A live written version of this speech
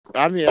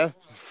I'm here.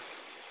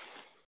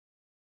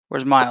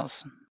 Where's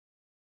Miles?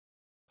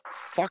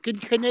 Fucking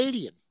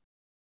Canadian.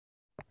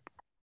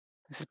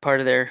 This is part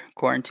of their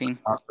quarantine.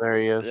 Oh, there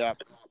he is. Yeah.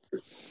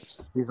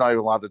 He's not even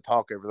allowed to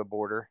talk over the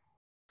border.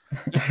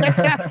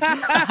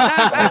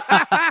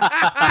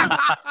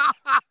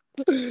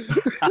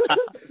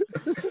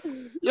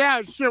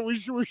 Yeah, shit. We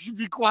should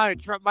be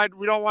quiet. Trump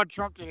we don't want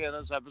Trump to hear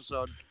this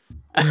episode.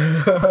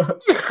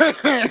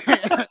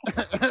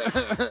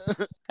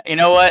 You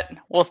know what?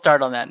 We'll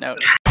start on that note.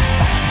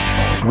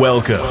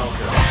 Welcome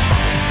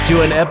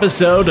to an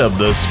episode of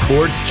the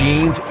Sports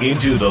Genes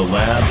Into the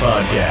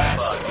Lab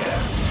podcast,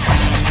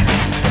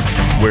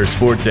 where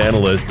sports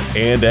analysts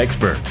and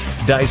experts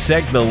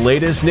dissect the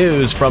latest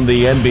news from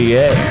the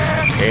NBA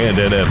and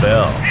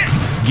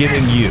NFL,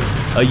 giving you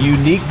a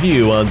unique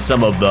view on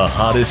some of the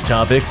hottest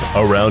topics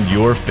around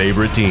your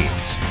favorite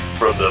teams.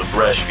 From the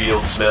fresh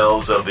field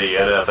smells of the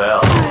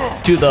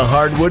NFL to the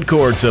hardwood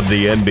courts of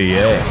the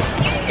NBA,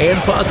 and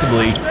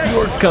possibly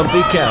your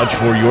comfy couch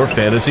for your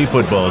fantasy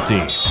football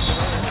team.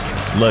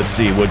 Let's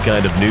see what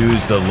kind of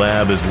news the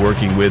lab is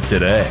working with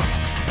today.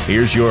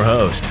 Here's your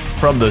host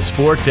from the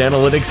Sports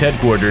Analytics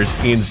headquarters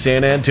in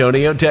San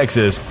Antonio,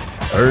 Texas,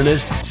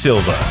 Ernest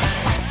Silva.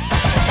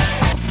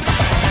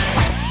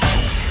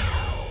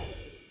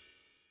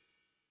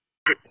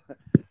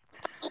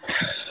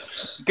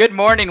 Good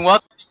morning.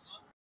 Welcome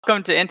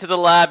to Into the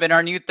Lab in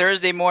our new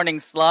Thursday morning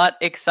slot.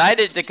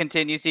 Excited to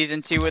continue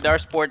season 2 with our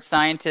sports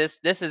scientists.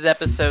 This is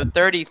episode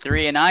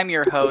 33, and I'm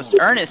your host,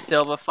 Ernest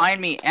Silva.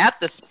 Find me at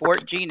the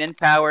Sport Gene,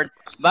 empowered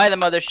by the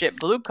mothership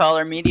Blue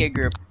Collar Media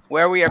Group,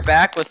 where we are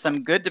back with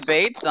some good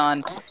debates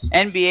on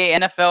NBA,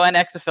 NFL, and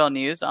XFL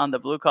news on the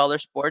Blue Collar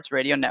Sports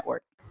Radio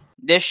Network.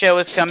 This show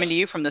is coming to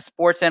you from the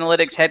Sports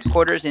Analytics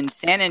headquarters in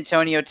San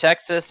Antonio,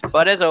 Texas.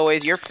 But as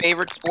always, your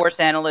favorite sports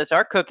analysts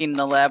are cooking in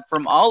the lab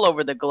from all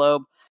over the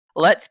globe.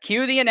 Let's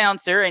cue the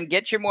announcer and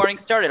get your morning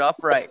started off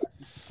right.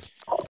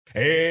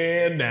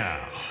 And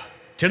now,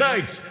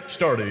 tonight's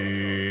starting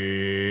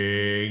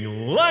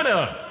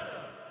lineup.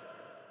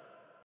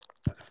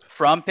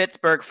 From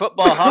Pittsburgh,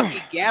 football,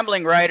 hockey,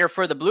 gambling writer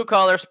for the Blue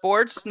Collar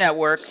Sports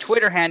Network,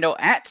 Twitter handle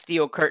at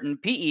Steel Curtain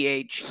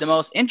PEH, the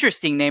most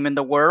interesting name in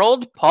the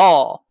world,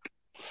 Paul.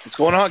 What's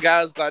going on,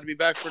 guys? Glad to be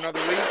back for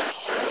another week.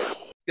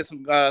 Get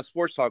some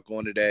sports talk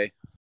going today.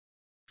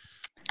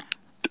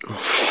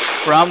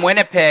 From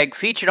Winnipeg,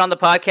 featured on the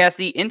podcast,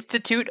 the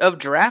Institute of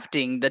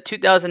Drafting, the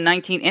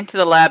 2019 Into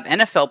the Lab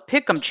NFL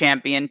Pick'em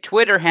champion,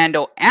 Twitter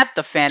handle at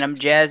the Phantom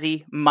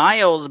Jazzy,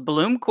 Miles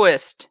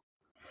Bloomquist.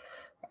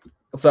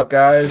 What's up,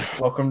 guys?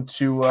 Welcome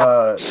to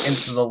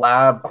Into the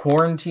Lab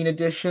Quarantine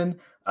Edition.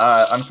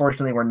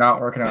 Unfortunately, we're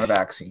not working on a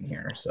vaccine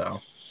here,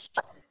 so.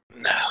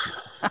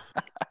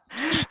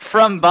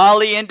 From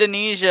Bali,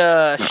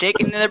 Indonesia,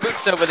 shaking their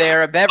boots over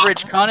there, a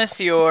beverage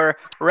connoisseur,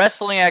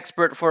 wrestling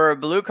expert for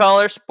Blue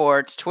Collar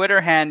Sports, Twitter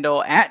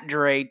handle at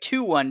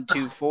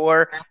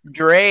Dre2124,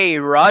 Dre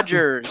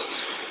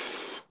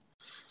Rogers.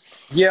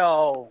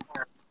 Yo,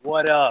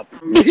 what up?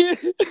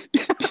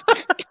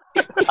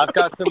 I've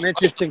got some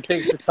interesting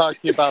things to talk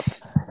to you about.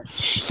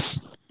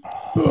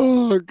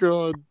 Oh,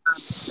 God.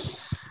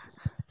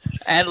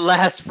 And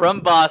last,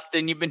 from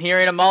Boston, you've been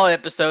hearing them all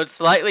episodes,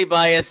 slightly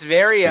biased,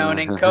 very own,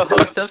 and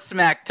co-host of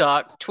Smack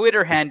Talk,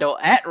 Twitter handle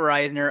at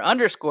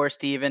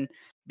Reisner_Steven.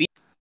 Be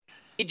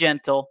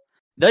gentle.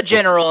 The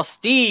General,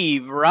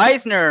 Steve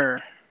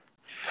Reisner.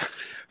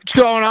 What's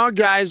going on,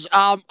 guys?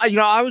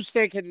 I was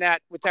thinking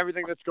that with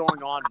everything that's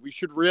going on, we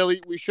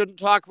shouldn't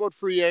talk about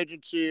free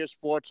agency or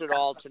sports at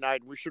all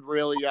tonight. We should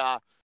really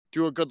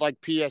do a good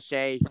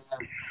PSA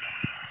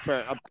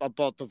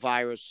about the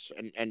virus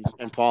and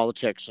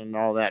politics and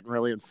all that, and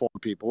really inform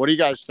people. What do you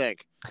guys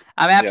think?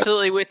 I'm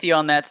absolutely with you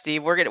on that,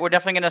 Steve. We're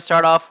definitely going to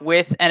start off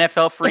with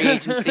NFL free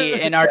agency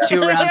in our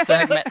 2-round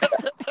segment.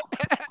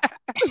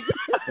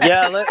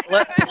 Yeah,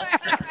 let's.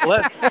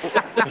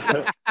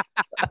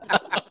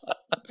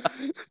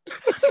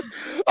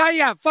 Oh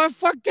yeah,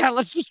 fuck that.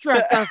 Let's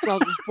distract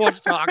ourselves with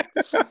sports talk.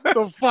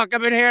 The fuck, I've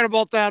been hearing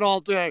about that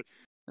all day.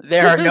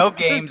 There are no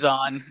games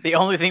on. The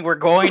only thing we're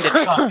going to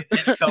talk is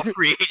NFL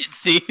free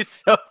agency.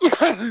 So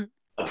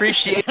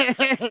appreciate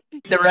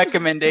the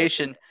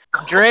recommendation.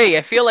 Dre,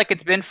 I feel like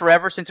it's been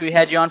forever since we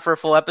had you on for a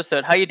full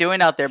episode. How you doing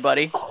out there,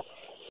 buddy?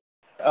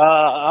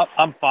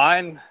 I'm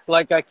fine.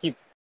 Like I've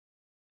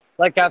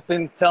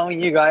been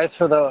telling you guys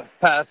for the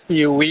past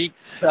few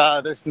weeks,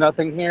 there's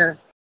nothing here.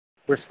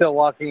 We're still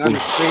walking on the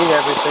street.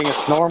 Everything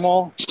is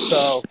normal.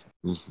 So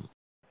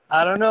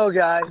I don't know,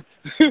 guys.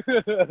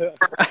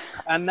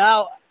 and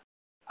now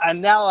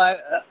I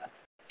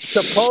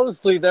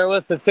supposedly there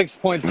was a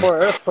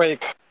 6.4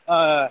 earthquake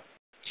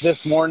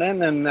this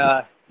morning, and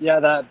that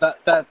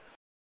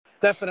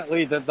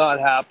definitely did not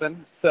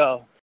happen.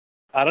 So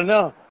I don't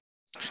know.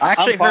 I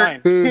I'm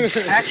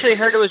actually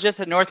heard it was just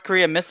a North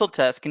Korea missile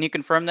test. Can you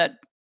confirm that?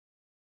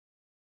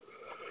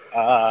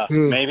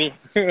 Maybe.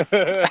 It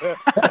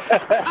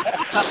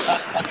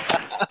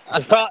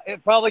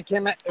probably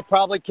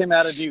came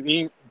out of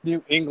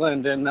New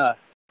England, and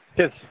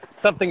because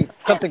something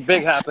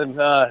big happened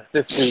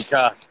this week.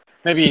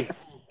 maybe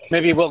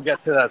we'll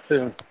get to that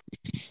soon.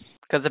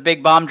 Because a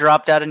big bomb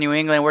dropped out of New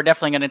England. We're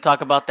definitely going to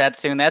talk about that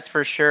soon. That's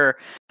for sure.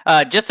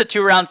 Just a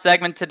 2-round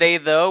segment today,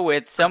 though,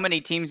 with so many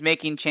teams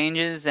making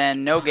changes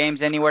and no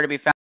games anywhere to be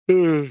found.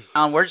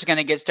 We're just going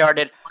to get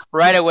started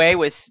right away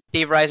with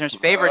Steve Reisner's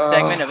favorite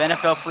segment of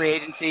NFL free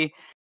agency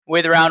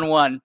with round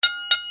one.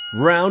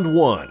 Round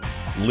one,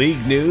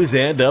 league news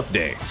and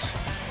updates.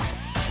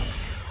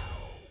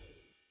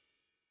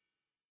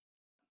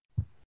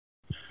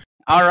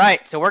 All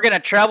right, so we're going to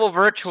travel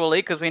virtually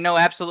because we know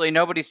absolutely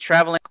nobody's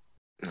traveling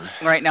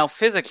right now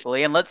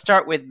physically. And let's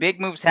start with big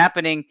moves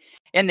happening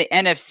in the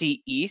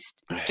NFC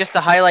East. Just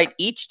to highlight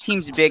each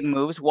team's big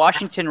moves,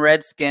 Washington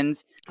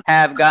Redskins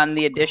have gotten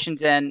the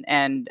additions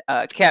and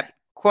kept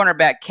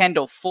cornerback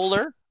Kendall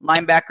Fuller,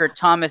 linebacker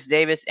Thomas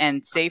Davis,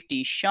 and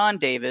safety Sean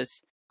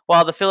Davis,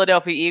 while the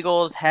Philadelphia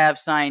Eagles have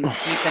signed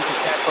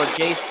defensive tackle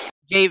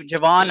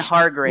Javon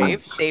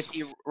Hargrave,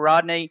 safety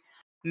Rodney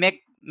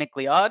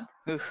McLeod.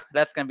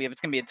 It's gonna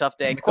be a tough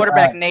day.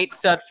 Quarterback Nate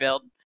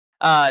Sudfeld.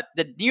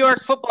 The New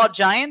York Football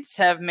Giants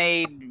have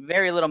made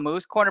very little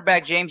moves.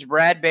 Cornerback James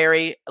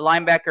Bradbury,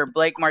 linebacker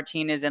Blake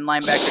Martinez, and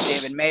linebacker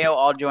David Mayo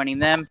all joining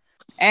them.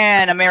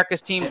 And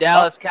America's team,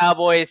 Dallas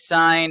Cowboys,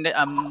 signed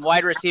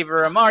wide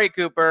receiver Amari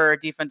Cooper,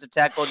 defensive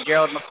tackle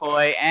Gerald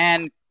McCoy,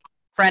 and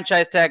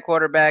franchise tag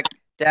quarterback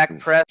Dak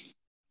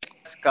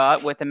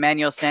Prescott with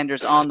Emmanuel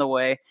Sanders on the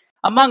way.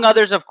 Among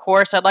others, of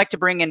course, I'd like to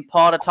bring in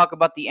Paul to talk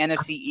about the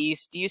NFC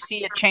East. Do you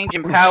see a change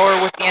in power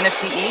with the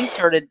NFC East,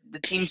 or did the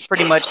teams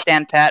pretty much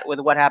stand pat with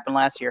what happened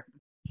last year?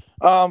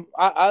 I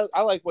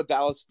like what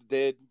Dallas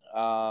did.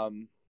 I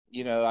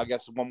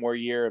guess one more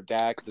year of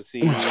Dak to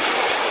see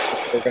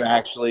if they're going to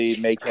actually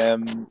make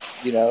him,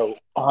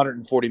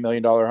 $140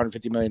 million,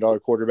 $150 million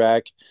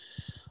quarterback.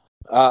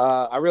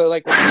 I really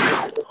like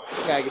the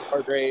tag of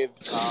Hargrave.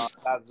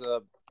 That's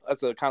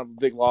a kind of a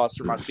big loss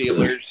for my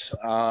Steelers.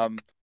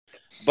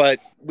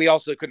 But we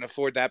also couldn't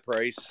afford that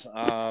price.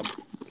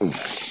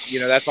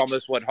 That's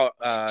almost what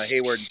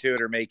Hayward and Tuitt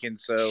are making.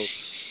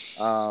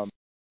 So,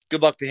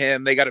 good luck to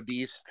him. They got a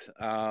beast.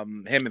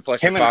 Him and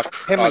Fletcher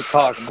Cox. Him and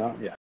Cox,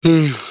 yeah.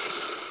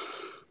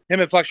 Him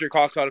and Fletcher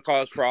Cox ought to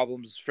cause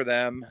problems for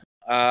them.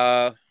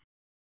 Dallas,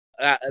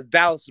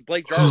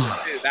 Blake Jarwin,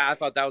 too. I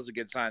thought that was a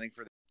good signing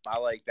for them. I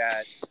like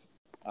that.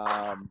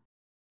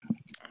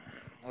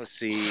 Let's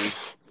see.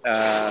 They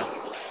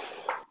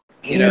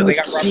got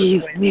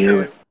Robert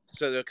Quinn.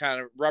 So the kind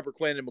of Robert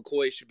Quinn and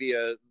McCoy should be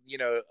a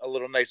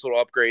little nice little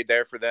upgrade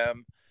there for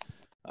them.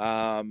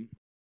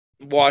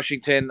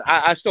 Washington,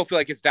 I still feel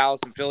like it's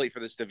Dallas and Philly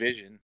for this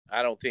division.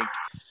 I don't think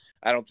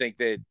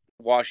that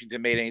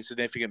Washington made any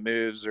significant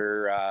moves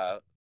or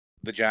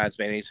the Giants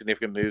made any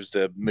significant moves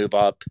to move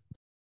up.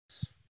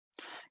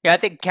 Yeah, I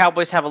think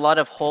Cowboys have a lot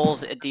of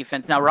holes at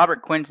defense. Now,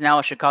 Robert Quinn's now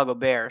a Chicago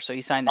Bear, so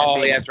he signed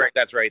that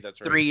that's right.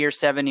 3-year,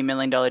 $70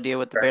 million deal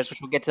with the Bears, which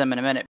we'll get to them in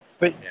a minute.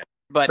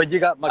 But you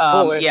got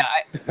McCoy.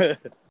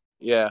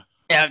 Yeah.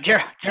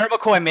 Jared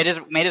McCoy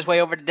made his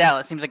way over to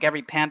Dallas. Seems like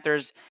every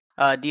Panthers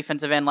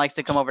defensive end likes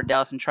to come over to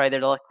Dallas and try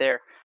their luck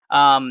there.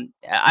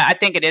 I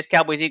think it is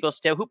Cowboys-Eagles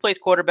still. Who plays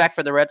quarterback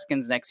for the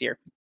Redskins next year?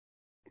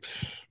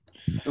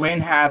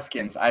 Dwayne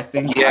Haskins. I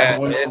think I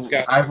like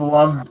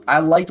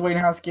Dwayne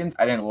Haskins.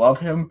 I didn't love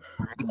him,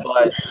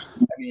 but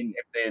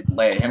if they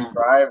let him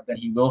thrive, then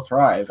he will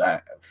thrive.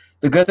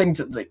 The good thing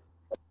the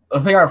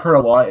thing I've heard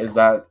a lot is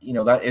that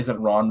that isn't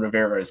Ron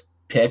Rivera's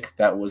pick.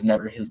 That was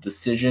never his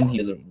decision. He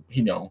doesn't,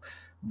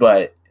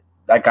 but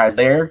that guy's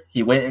there.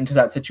 He went into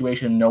that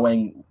situation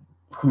knowing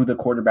who the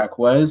quarterback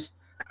was.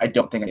 I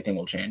don't think anything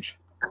will change.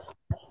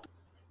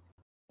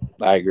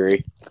 I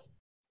agree.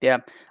 Yeah,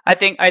 I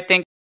think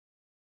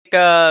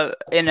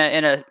in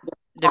a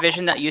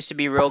division that used to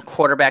be real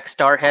quarterback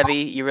star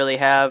heavy, you really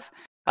have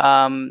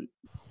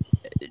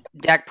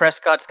Dak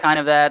Prescott's kind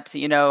of that.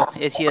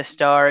 Is he a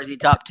star? Is he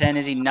top 10?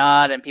 Is he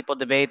not? And people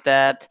debate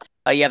that.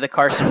 You have the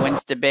Carson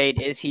Wentz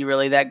debate. Is he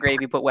really that great?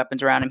 If you put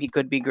weapons around him, he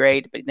could be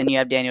great. But then you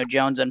have Daniel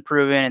Jones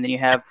unproven, and then you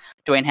have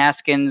Dwayne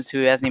Haskins,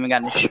 who hasn't even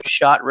gotten a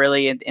shot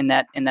really in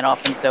that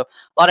offense. So a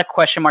lot of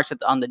question marks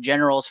on the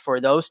generals for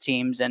those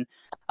teams. And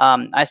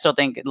I still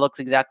think it looks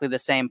exactly the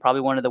same.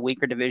 Probably one of the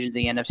weaker divisions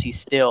in the NFC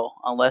still,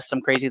 unless some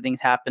crazy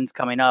things happens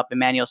coming up.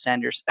 Emmanuel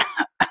Sanders,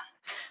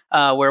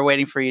 we're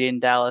waiting for you in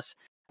Dallas.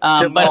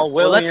 Jamal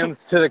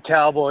Williams to the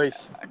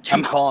Cowboys.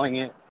 I'm calling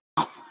it.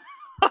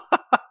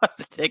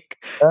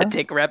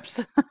 take reps.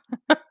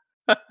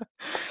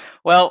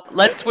 Well,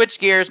 let's switch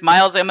gears.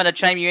 Miles, I'm going to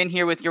chime you in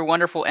here with your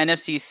wonderful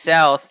NFC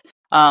South,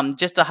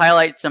 just to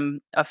highlight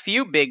a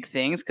few big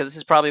things, because this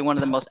is probably one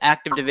of the most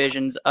active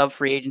divisions of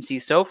free agency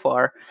so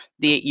far.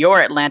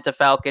 Your Atlanta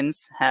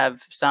Falcons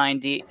have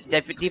signed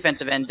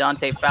defensive end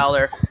Dante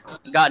Fowler,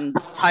 gotten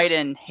tight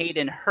end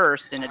Hayden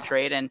Hurst in a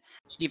trade, and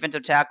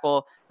defensive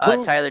tackle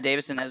Tyler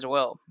Davison as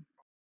well.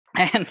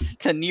 And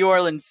the New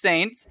Orleans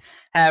Saints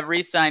have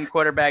re-signed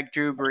quarterback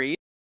Drew Brees,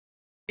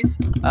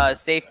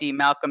 safety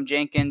Malcolm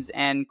Jenkins,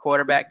 and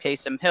quarterback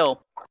Taysom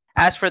Hill.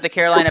 As for the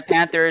Carolina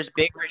Panthers,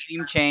 big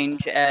regime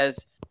change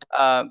as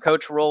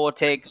Coach Rule will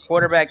take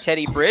quarterback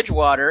Teddy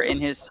Bridgewater in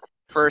his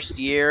first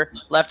year.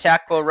 Left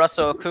tackle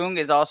Russell Okung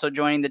is also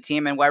joining the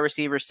team, and wide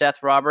receiver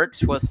Seth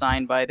Roberts was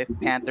signed by the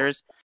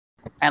Panthers.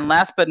 And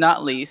last but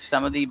not least,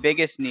 some of the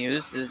biggest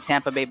news is the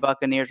Tampa Bay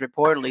Buccaneers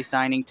reportedly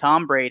signing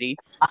Tom Brady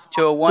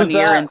to a 1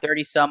 year and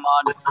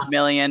 $30-some-odd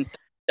million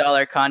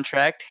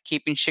contract,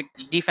 keeping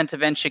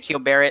defensive end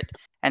Shaquille Barrett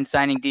and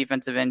signing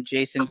defensive end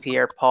Jason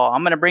Pierre-Paul.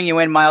 I'm going to bring you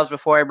in, Miles,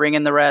 before I bring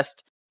in the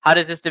rest. How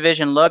does this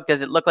division look?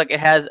 Does it look like it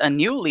has a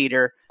new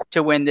leader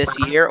to win this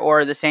year,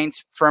 or are the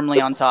Saints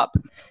firmly on top?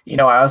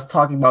 I was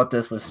talking about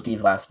this with Steve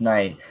last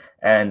night,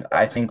 and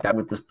I think that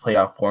with this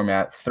playoff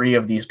format, 3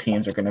 of these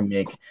teams are going to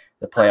make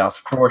the playoffs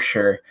for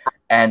sure.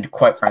 And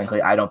quite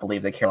frankly, I don't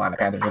believe the Carolina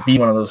Panthers will be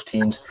one of those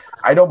teams.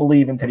 I don't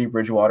believe in Teddy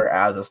Bridgewater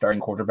as a starting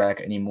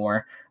quarterback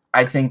anymore.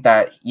 I think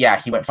that, he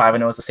went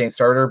 5-0 as a Saints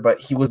starter, but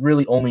he was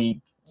really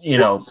only,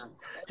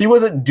 he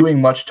wasn't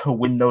doing much to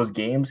win those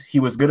games.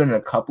 He was good in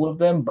a couple of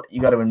them, but you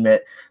got to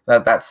admit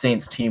that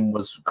Saints team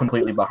was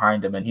completely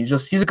behind him. And he's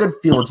a good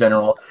field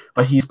general,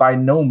 but he's by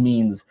no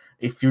means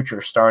a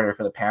future starter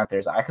for the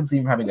Panthers. I can see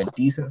him having a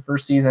decent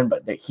first season,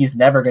 but he's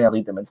never going to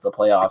lead them into the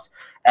playoffs.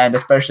 And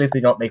especially if they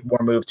don't make more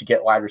moves to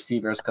get wide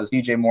receivers, because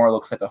DJ Moore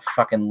looks like a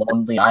fucking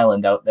lonely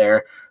island out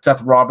there.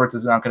 Seth Roberts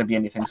is not going to be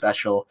anything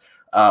special.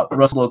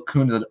 Russell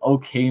Okung is an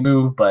okay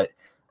move, but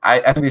I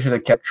think they should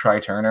have kept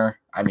Try Turner.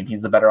 I mean,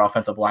 he's the better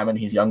offensive lineman.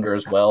 He's younger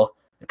as well.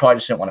 They probably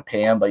just didn't want to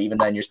pay him, but even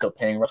then, you're still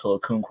paying Russell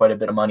Okung quite a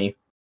bit of money.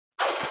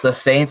 The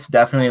Saints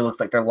definitely look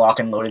like they're lock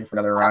and loaded for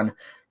another run.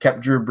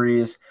 Kept Drew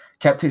Brees,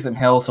 kept Taysom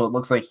Hill, so it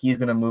looks like he's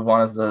going to move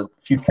on as the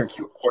future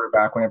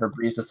quarterback whenever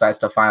Brees decides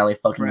to finally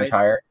fucking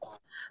retire.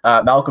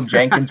 Malcolm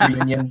Jenkins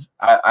reunion.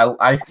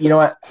 I you know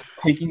what?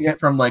 Taking it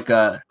from like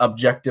a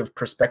objective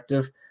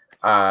perspective,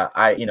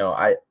 I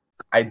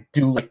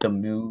do like the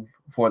move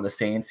for the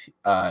Saints,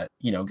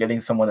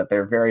 getting someone that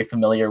they're very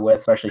familiar with,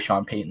 especially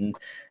Sean Payton.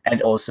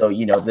 And also,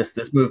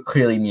 this move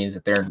clearly means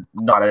that they're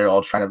not at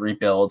all trying to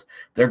rebuild.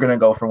 They're going to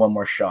go for one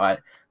more shot.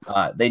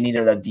 They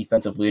needed a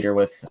defensive leader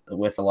with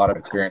a lot of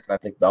experience, and I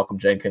think Malcolm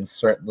Jenkins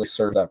certainly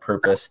served that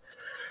purpose.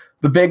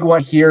 The big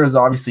one here is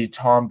obviously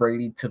Tom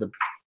Brady to the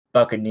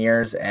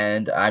Buccaneers,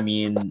 and I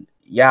mean,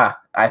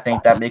 I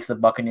think that makes the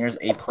Buccaneers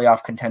a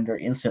playoff contender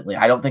instantly.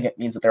 I don't think it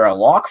means that they're a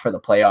lock for the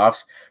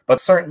playoffs,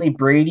 but certainly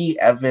Brady,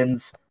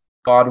 Evans,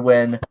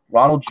 Godwin,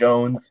 Ronald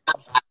Jones,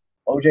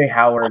 OJ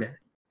Howard,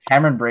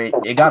 Cameron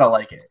Brate, you gotta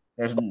like it.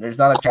 There's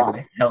not a chance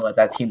in hell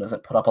that team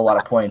doesn't put up a lot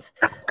of points.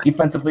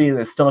 Defensively,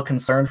 it's still a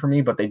concern for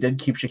me, but they did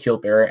keep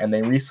Shaquille Barrett and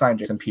they re-signed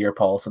Jason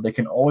Pierre-Paul, so they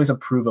can always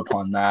improve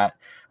upon that.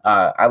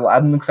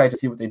 I'm excited to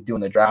see what they do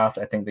in the draft.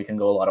 I think they can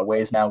go a lot of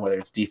ways now, whether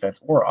it's defense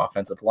or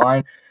offensive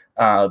line.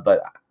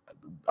 But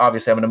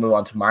obviously, I'm going to move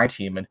on to my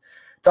team and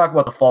talk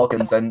about the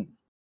Falcons. And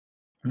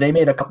they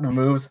made a couple of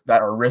moves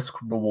that are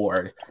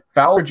risk-reward.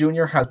 Fowler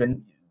Jr. has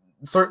been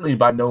certainly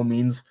by no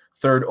means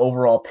third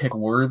overall pick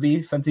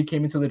worthy since he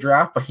came into the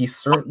draft, but he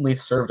certainly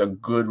served a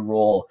good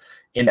role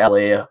in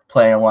LA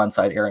playing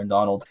alongside Aaron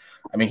Donald.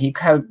 I mean, he's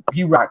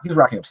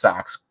racking up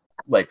sacks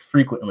like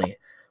frequently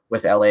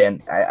with LA,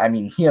 and I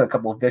mean, he had a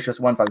couple of vicious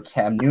ones on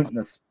Cam Newton,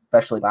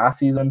 especially last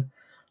season.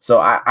 So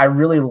I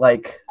really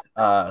like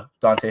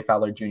Dante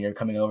Fowler Jr.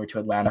 coming over to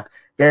Atlanta.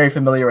 Very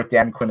familiar with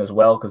Dan Quinn as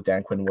well, because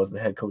Dan Quinn was the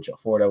head coach at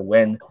Florida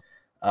when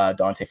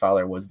Dante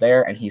Fowler was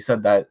there, and he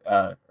said that,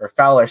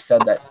 Fowler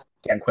said that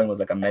Dan Quinn was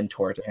like a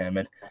mentor to him,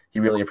 and he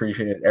really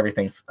appreciated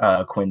everything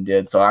Quinn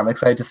did. So I'm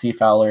excited to see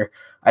Fowler.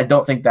 I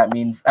don't think that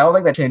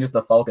changes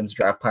the Falcons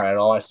draft plan at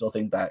all. I still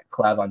think that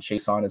Clavon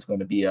Chason is going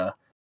to be a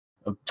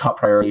top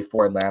priority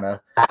for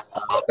Atlanta.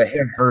 The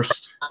Hayden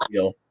Hurst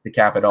deal to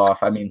cap it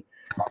off. I mean,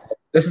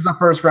 this is a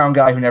first-round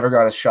guy who never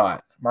got a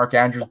shot. Mark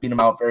Andrews beat him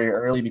out very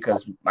early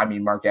because, I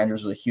mean, Mark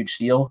Andrews was a huge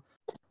steal.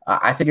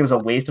 I think it was a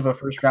waste of a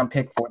first-round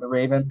pick for the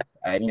Ravens.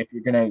 I mean, if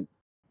you're going to –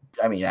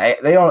 I mean,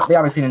 they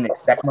obviously didn't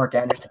expect Mark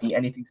Andrews to be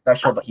anything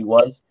special, but he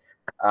was.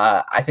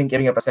 I think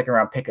giving up a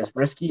second-round pick is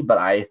risky, but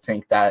I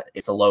think that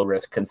it's a low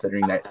risk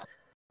considering that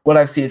what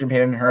I've seen from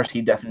Hayden Hurst,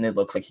 he definitely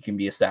looks like he can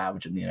be a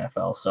savage in the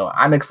NFL. So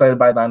I'm excited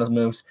by Atlanta's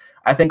moves.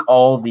 I think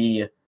all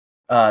the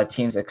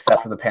teams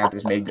except for the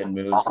Panthers made good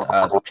moves.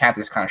 The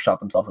Panthers kind of shot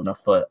themselves in the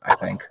foot, I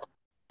think.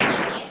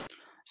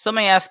 So let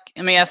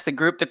me ask the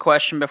group the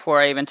question before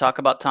I even talk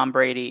about Tom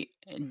Brady.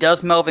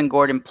 Does Melvin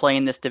Gordon play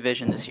in this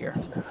division this year?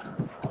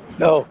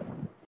 No.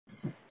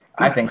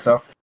 I think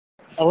so.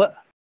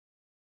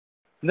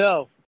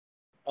 No.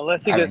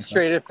 Unless he gets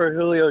traded for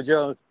Julio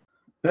Jones.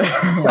 You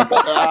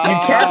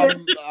can't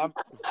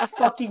get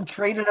fucking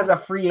traded as a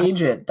free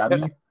agent,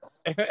 dummy.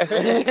 Sign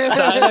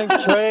and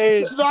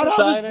trade. It's not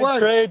how this works.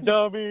 Trade,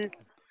 dummy.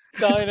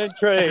 Sign and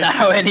trade. That's not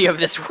how any of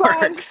this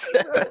works.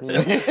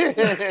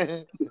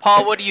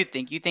 Paul, what do you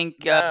think? You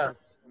think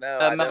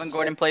Melvin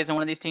Gordon plays on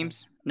one of these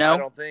teams? No? I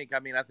don't think. I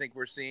mean, I think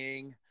we're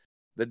seeing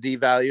the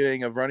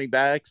devaluing of running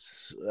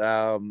backs,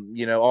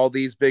 all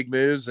these big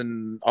moves,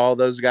 and all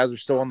those guys are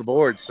still on the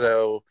board.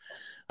 So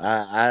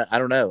I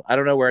don't know. I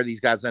don't know where these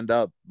guys end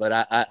up, but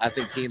I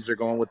think teams are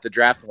going with the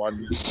draft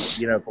one,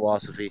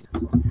 philosophy.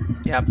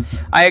 Yeah,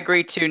 I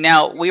agree too.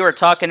 Now, we were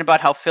talking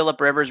about how Phillip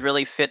Rivers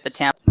really fit the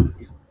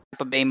Tampa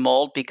Tampa Bay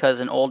mold because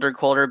an older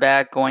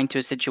quarterback going to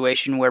a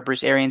situation where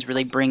Bruce Arians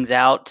really brings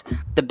out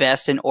the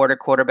best in older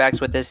quarterbacks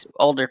with his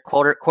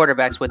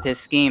quarterbacks with his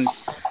schemes.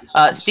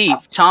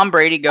 Steve, Tom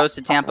Brady goes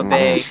to Tampa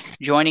Bay,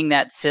 joining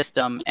that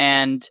system,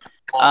 and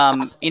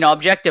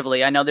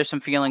objectively, I know there's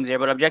some feelings there,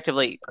 but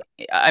objectively,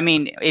 I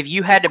mean, if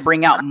you had to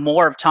bring out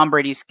more of Tom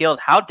Brady's skills,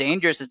 how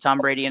dangerous is Tom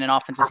Brady in an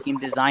offensive scheme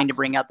designed to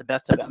bring out the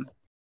best of him?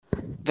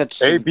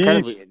 It's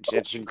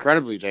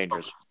incredibly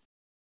dangerous.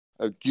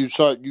 You've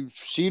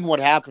seen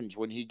what happens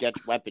when he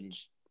gets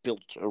weapons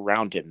built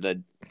around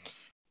him.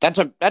 That's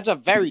a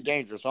very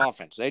dangerous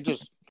offense.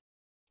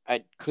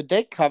 Could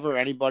they cover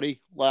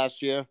anybody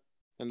last year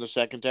in the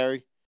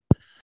secondary?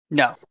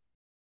 No.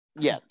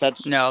 Yeah,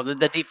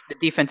 the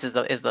defense is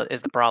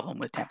the problem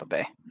with Tampa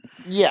Bay.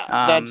 Yeah,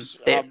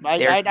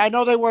 I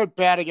know they weren't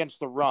bad against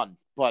the run,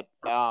 but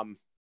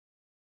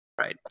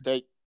right.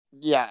 I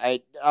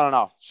don't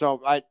know.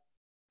 So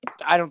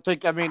I don't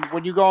think. I mean,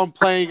 when you go and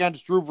play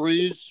against Drew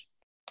Brees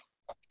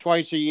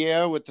twice a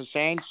year with the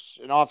Saints,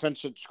 an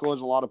offense that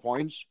scores a lot of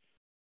points,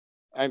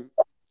 I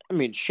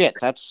mean, shit.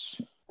 That's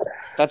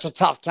a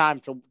tough time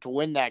to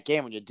win that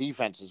game when your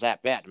defense is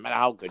that bad, no matter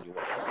how good you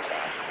are. So.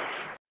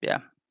 Yeah,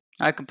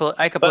 I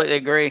completely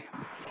agree.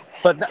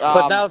 But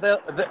now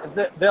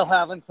they'll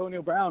have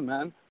Antonio Brown,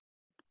 man.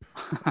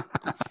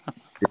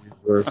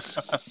 Jesus.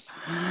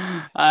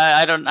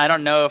 I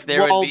don't know if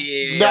there would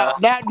be.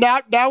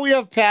 Now we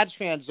have Pats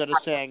fans that are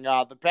saying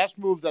the best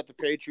move that the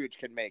Patriots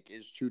can make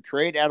is to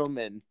trade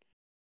Edelman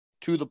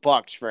to the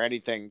Bucs for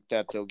anything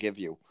that they'll give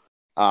you,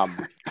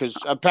 because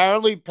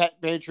apparently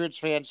Patriots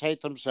fans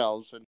hate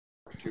themselves and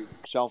to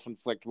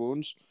self-inflict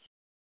wounds,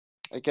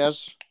 I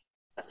guess.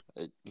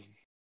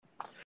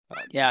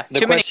 Yeah.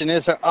 The question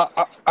is,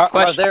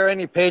 are there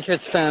any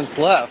Patriots fans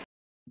left?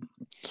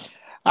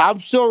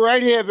 I'm still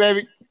right here,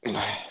 baby.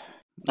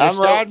 I'm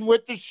riding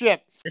with the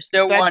ship. There's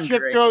still if that one.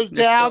 ship goes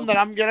down, then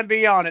I'm gonna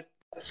be on it.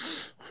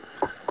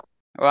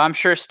 Well, I'm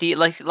sure Steve,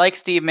 like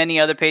Steve, many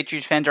other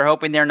Patriots fans are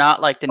hoping they're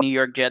not like the New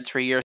York Jets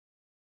for years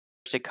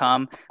to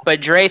come.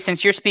 But Dre,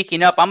 since you're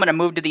speaking up, I'm going to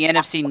move to the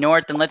NFC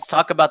North, and let's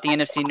talk about the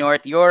NFC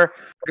North. Your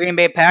Green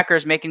Bay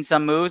Packers making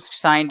some moves,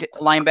 signed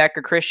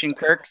linebacker Christian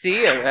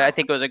Kirksey. I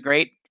think it was a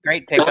great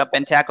pickup,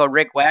 and tackled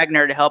Rick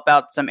Wagner to help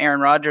out some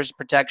Aaron Rodgers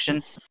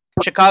protection.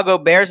 Chicago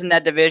Bears in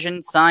that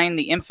division signed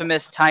the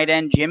infamous tight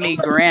end Jimmy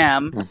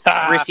Graham,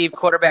 received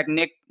quarterback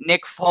Nick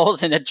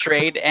Foles in a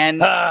trade,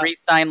 and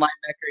re-signed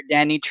linebacker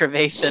Danny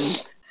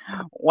Trevathan.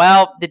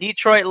 Well, the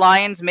Detroit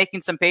Lions making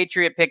some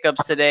Patriot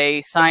pickups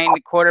today,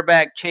 signed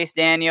quarterback Chase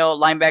Daniel,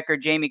 linebacker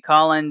Jamie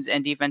Collins,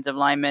 and defensive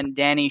lineman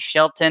Danny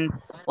Shelton.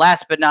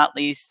 Last but not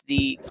least,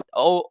 the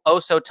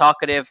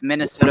so-talkative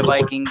Minnesota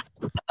Vikings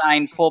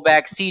signed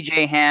fullback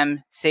C.J.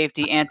 Ham,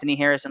 safety Anthony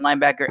Harris, and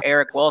linebacker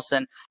Eric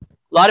Wilson.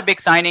 A lot of big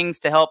signings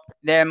to help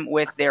them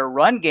with their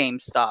run game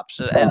stops.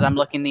 As I'm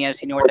looking in the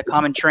NFC North, a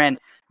common trend.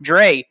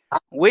 Dre,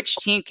 which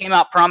team came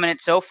out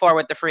prominent so far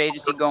with the free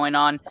agency going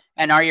on,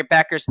 and are your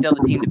Packers still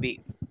the team to beat?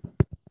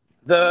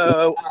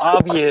 The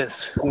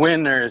obvious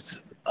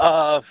winners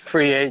of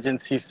free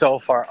agency so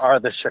far are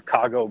the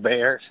Chicago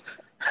Bears.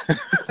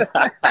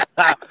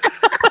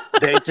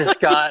 They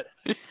just got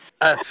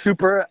a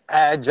super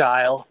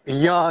agile,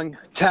 young,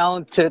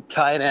 talented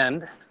tight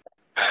end.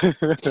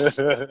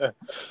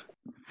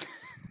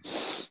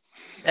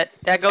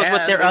 That goes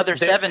with their other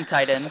 7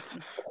 tight ends.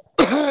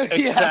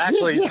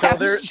 Exactly.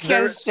 Yeah,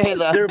 So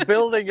they're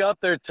building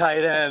up their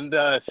tight end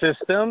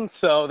system,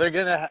 so they're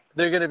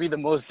gonna be the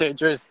most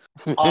dangerous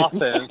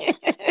offense.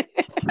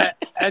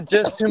 And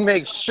just to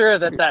make sure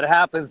that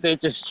happens, they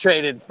just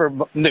traded for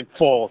Nick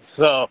Foles.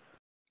 So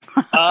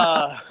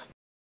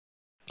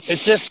it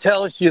just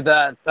tells you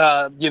that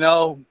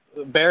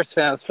Bears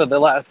fans for the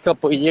last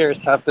couple of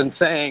years have been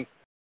saying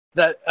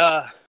that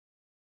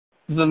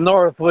the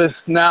North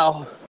was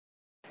now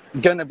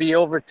gonna be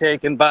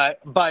overtaken by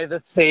the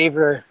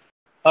savior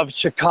of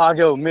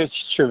Chicago,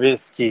 Mitch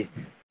Trubisky,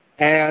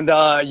 and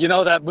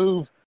that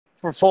move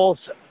for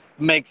Foles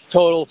makes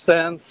total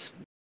sense.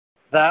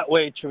 That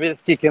way,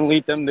 Trubisky can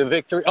lead them to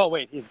victory. Oh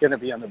wait, he's gonna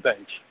be on the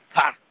bench.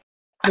 Ha!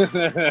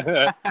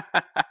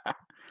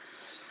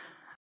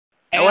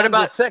 And what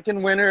about the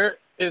second winner?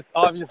 Is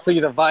obviously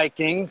the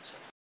Vikings,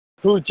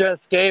 who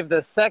just gave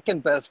the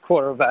second best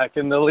quarterback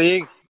in the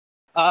league.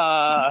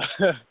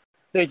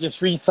 They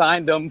just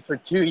re-signed him for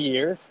 2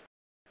 years.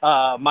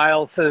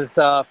 Miles'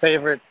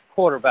 favorite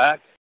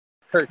quarterback,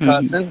 Kirk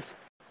Cousins.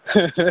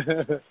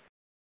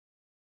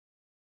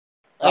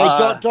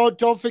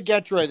 Don't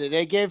forget, Dre, that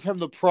they gave him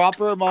the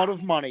proper amount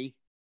of money,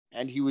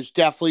 and he was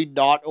definitely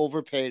not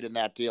overpaid in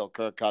that deal.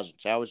 Kirk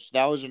Cousins. That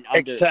was an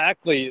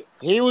exactly.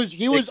 He was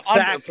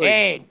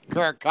underpaid.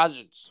 Kirk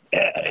Cousins.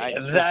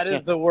 That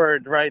is the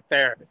word right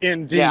there.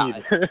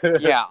 Indeed.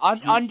 Yeah.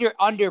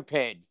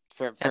 Underpaid.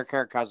 For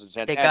Kirk Cousins,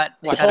 they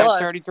got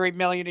 $33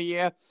 million a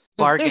year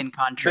bargain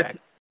contract.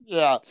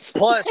 Yeah.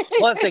 Plus,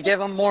 they gave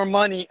him more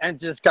money and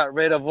just got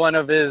rid of one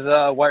of his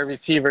wide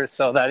receivers,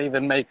 so that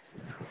even makes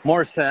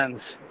more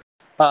sense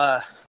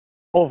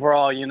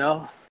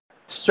overall.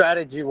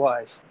 Strategy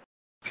wise.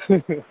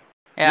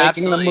 Yeah,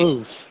 making absolutely. the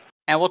moves.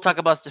 And we'll talk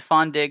about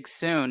Stephon Diggs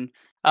soon.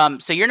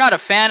 So you're not a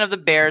fan of the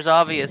Bears,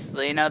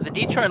 obviously. Now, the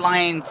Detroit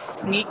Lions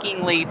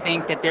sneakingly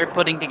think that they're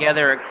putting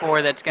together a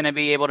core that's going to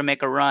be able to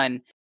make a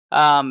run.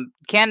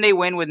 Can they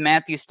win with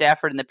Matthew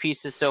Stafford and the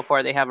pieces so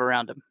far they have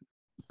around him?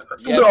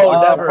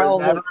 No, never,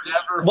 probably.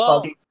 never,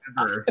 Well, fucking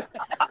never.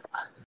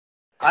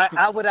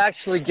 I would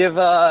actually give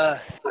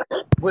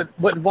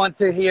would want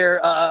to hear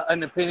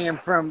an opinion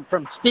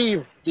from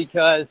Steve,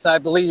 because I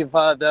believe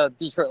the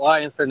Detroit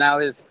Lions are now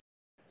his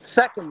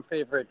second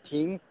favorite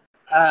team.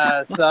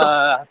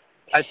 I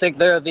think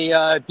they're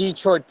the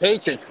Detroit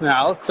Patriots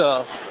now.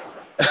 So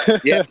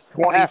Yeah,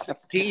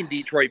 2016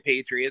 Detroit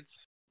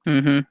Patriots.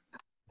 Mm-hmm.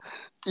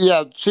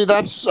 Yeah, see,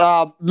 that's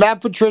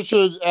Matt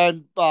Patricia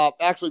and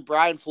actually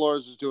Brian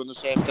Flores is doing the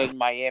same thing in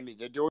Miami.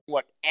 They're doing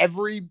what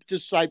every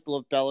disciple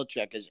of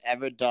Belichick has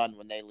ever done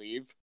when they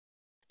leave,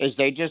 is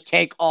they just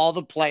take all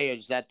the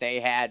players that they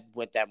had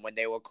with them when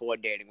they were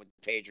coordinating with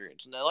the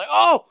Patriots, and they're like,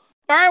 "Oh,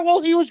 all right,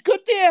 well, he was good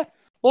there.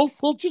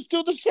 We'll just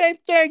do the same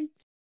thing."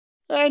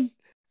 And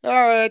all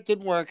right, it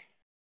didn't work.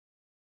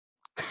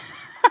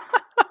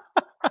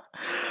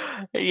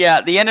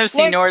 Yeah, the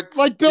NFC North,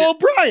 like Bill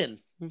O'Brien.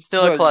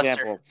 still a for cluster.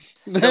 example.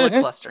 Still a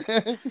cluster.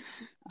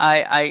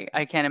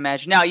 I can't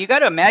imagine. Now you got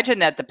to imagine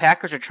that the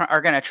Packers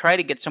are going to try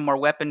to get some more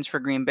weapons for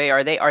Green Bay.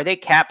 Are they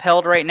cap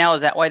held right now?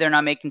 Is that why they're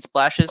not making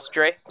splashes,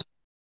 Dre?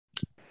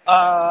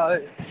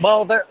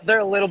 well, they're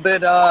a little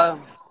bit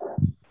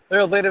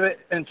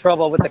in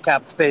trouble with the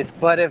cap space.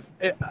 But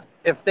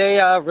if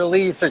they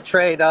release or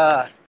trade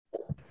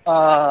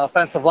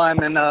offensive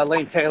lineman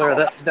Lane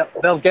Taylor,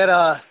 they'll get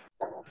a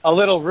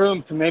little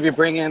room to maybe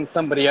bring in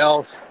somebody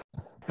else.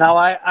 Now,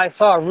 I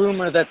saw a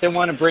rumor that they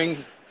want to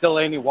bring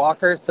Delaney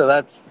Walker, so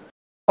that's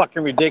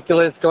fucking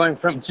ridiculous, going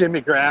from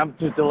Jimmy Graham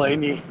to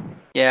Delaney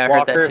Yeah, I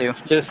Walker. heard that too.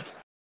 Just,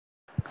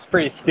 it's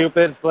pretty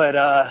stupid, but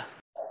I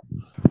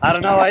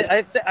don't know.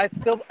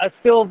 I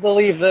still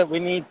believe that we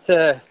need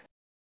to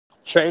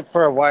trade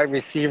for a wide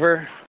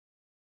receiver.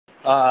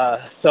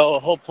 So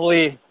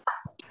hopefully,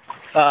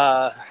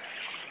 wait,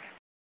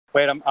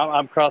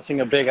 I'm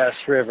crossing a big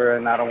ass river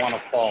and I don't want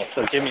to fall.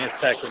 So give me a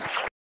second.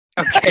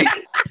 Okay.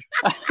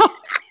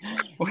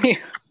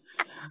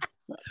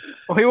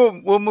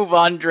 We'll move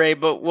on, Dre,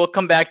 but we'll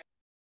come back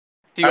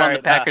to you on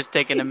the Packers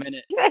taking a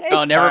minute.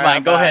 Oh, never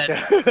mind. Go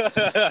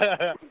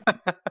ahead.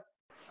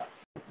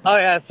 Oh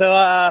yeah, so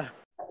I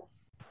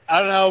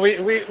don't know.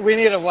 We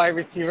need a wide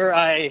receiver.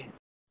 I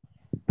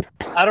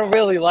don't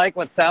really like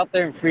what's out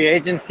there in free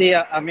agency.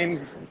 I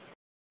mean,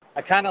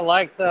 I kind of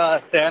like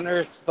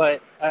Sanders,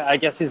 but I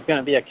guess he's going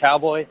to be a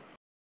Cowboy.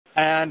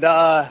 And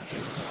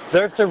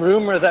there's a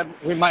rumor that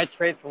we might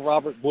trade for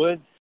Robert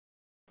Woods.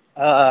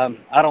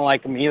 I don't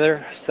like him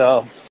either,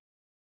 so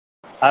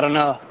I don't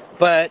know.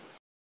 But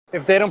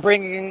if they don't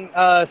bring in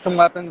some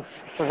weapons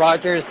for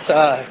Rodgers,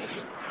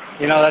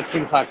 that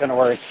team's not going to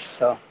work.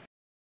 So.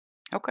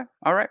 Okay.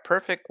 All right.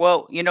 Perfect.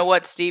 Well, you know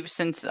what, Steve?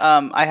 Since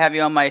I have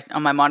you on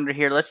my monitor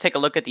here, let's take a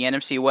look at the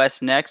NFC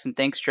West next. And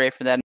thanks, Trey,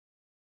 for that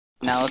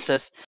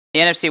analysis. The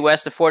NFC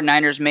West, the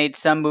 49ers made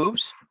some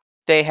moves.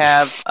 They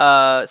have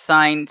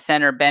signed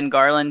center Ben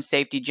Garland,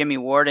 safety Jimmy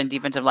Ward, and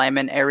defensive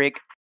lineman Eric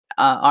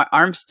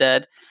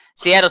Armstead.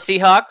 Seattle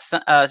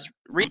Seahawks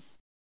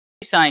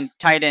re-signed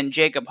tight end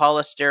Jacob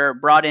Hollister,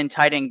 brought in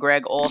tight end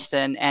Greg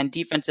Olsen, and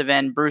defensive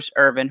end Bruce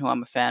Irvin, who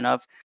I'm a fan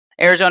of.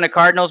 Arizona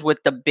Cardinals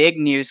with the big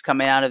news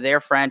coming out of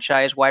their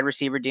franchise, wide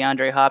receiver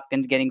DeAndre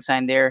Hopkins getting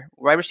signed there.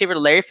 Wide receiver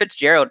Larry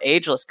Fitzgerald,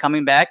 ageless,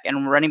 coming back,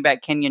 and running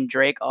back Kenyon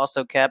Drake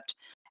also kept.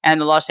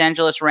 And the Los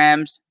Angeles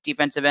Rams,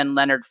 defensive end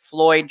Leonard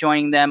Floyd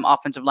joining them,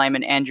 offensive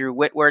lineman Andrew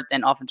Whitworth,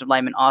 and offensive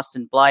lineman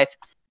Austin Blythe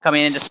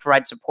coming in to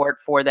provide support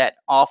for that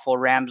awful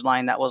Rams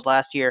line that was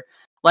last year.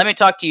 Let me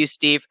talk to you,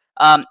 Steve.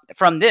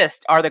 From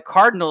this, are the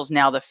Cardinals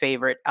now the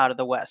favorite out of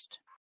the West?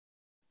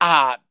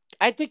 I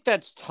think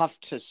that's tough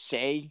to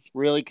say,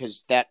 really,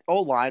 because that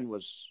O-line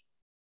was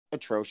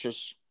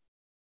atrocious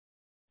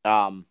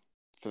for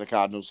the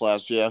Cardinals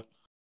last year.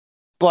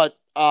 But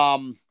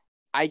I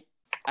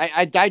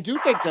do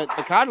think that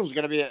the Cardinals are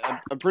going to be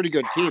a pretty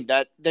good team.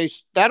 That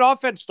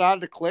offense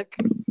started to click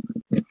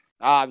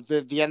at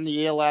the end of the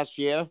year last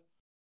year.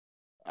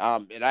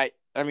 And I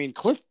mean,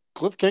 Cliff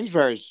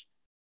Kingsbury's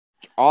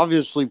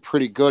obviously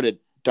pretty good at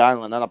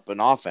dialing up an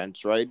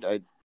offense, right?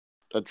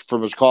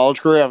 From his college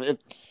career.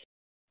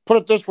 Put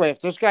it this way: if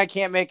this guy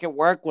can't make it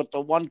work with the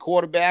one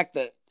quarterback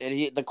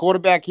the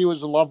quarterback he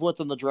was in love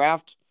with in the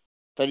draft,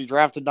 that he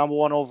drafted number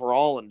 1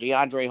 overall, and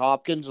DeAndre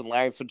Hopkins and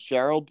Larry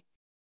Fitzgerald,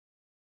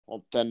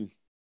 well, then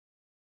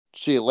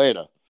see you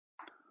later.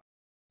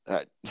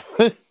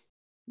 The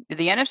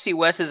NFC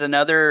West is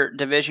another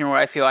division where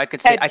I feel I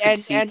could see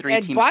three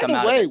teams come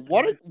out. And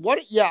by the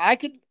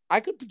way, I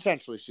could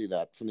potentially see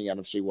that from the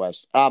NFC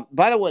West.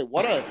 By the way,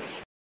 what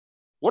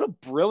a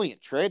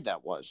brilliant trade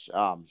that was.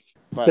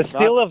 The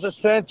steal of the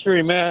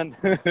century, man.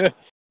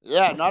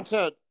 Yeah,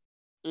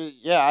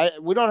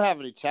 we don't have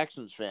any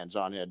Texans fans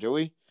on here, do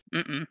we?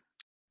 Mm-mm.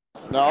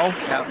 No.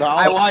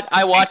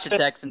 I watch the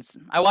Texans.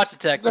 But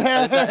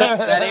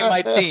that ain't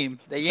my team.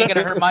 They ain't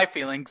gonna hurt my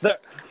feelings.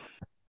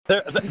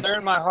 They're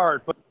in my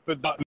heart,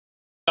 but not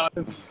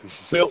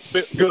since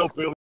good old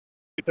Billy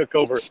took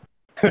over.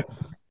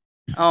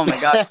 Oh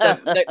my gosh,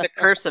 the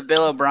curse of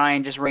Bill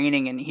O'Brien just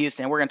reigning in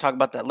Houston. We're gonna talk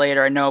about that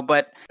later, I know,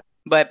 but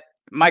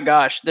my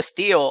gosh, the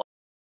steal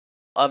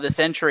of the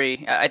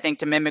century, I think,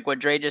 to mimic what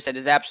Dre just said,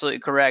 is absolutely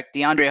correct.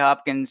 DeAndre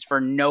Hopkins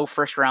for no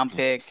first round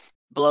pick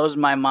blows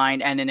my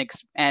mind, and an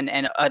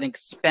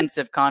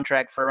expensive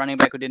contract for a running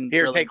back who didn't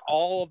Here, really... take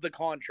all of the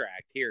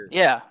contract. Here.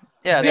 Yeah.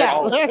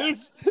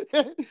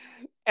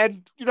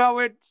 And you know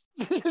it.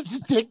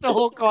 Take the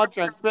whole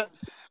contract. But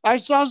I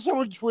saw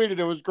someone tweeted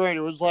it was great.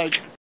 It was like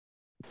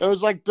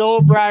Bill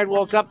O'Brien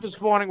woke up this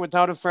morning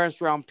without a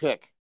first round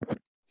pick.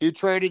 He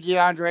traded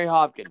DeAndre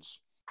Hopkins.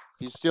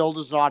 He still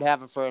does not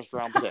have a first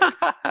round pick.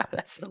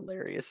 That's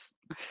hilarious.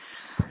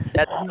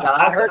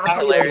 That's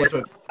hilarious.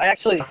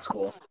 That's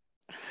cool.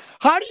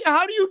 How do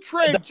you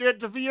trade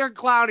Jadeveon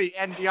Clowney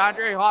and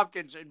DeAndre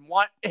Hopkins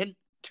in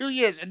 2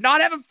 years and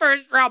not have a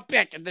first round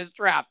pick in this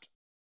draft?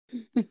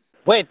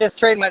 Wait, this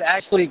trade might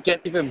actually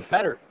get even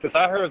better. Because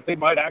I heard they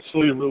might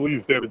actually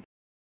release David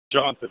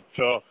Johnson.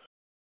 So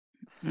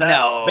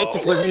no,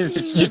 basically means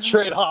you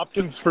trade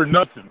Hopkins for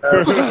nothing.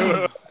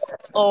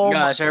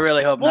 Gosh, I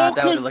really hope not.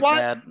 That would look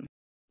bad.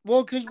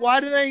 Well, because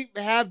why do they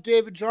have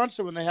David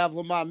Johnson when they have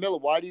Lamar Miller?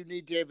 Why do you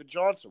need David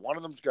Johnson? One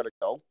of them's got to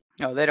go.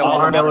 No, they don't.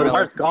 Lamar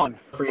Miller's gone.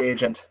 Free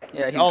agent.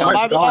 Yeah, he's gone.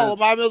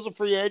 Lamar Miller's a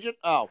free agent?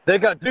 Oh. They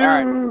got Duke.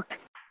 Right.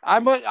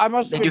 I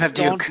must have been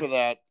stoned Duke for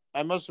that.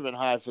 I must have been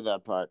high for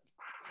that part.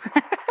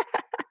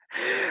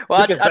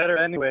 Well, Duke is better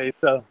anyway,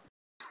 so.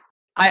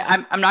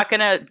 I'm not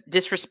going to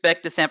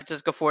disrespect the San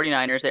Francisco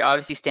 49ers. They're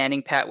obviously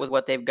standing pat with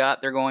what they've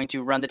got. They're going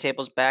to run the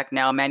tables back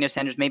now. Emmanuel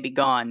Sanders may be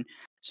gone.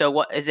 So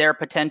what is there a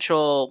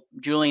potential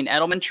Julian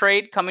Edelman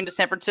trade coming to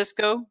San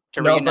Francisco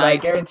to reunite? But I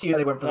guarantee you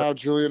they went for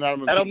Julian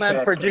Edelman.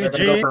 Edelman for They're gonna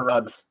Jimmy go G. for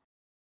Ruggs.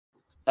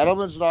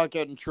 Edelman's not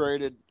getting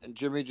traded, and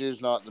Jimmy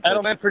G's not in the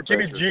Edelman for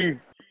Jimmy G.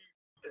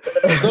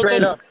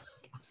 Straight up.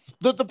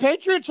 The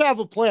Patriots have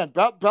a plan.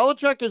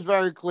 Belichick is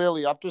very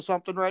clearly up to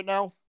something right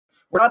now.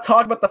 We're not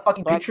talking about the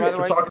fucking By the Patriots.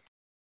 way- We're talking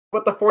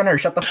about the 49ers.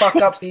 Shut the fuck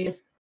up, Steve.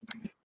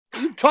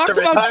 You talked To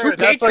about two retire,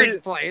 that's what Patriots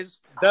plays.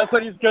 that's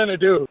what he's gonna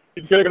do.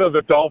 He's gonna go to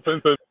the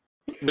Dolphins and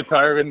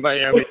retire in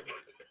Miami.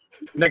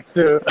 Next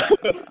to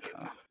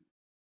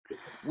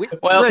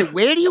Well- Ray,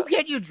 where do you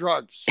get your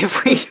drugs?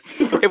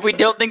 If we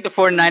don't think the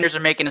 49ers are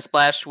making a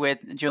splash with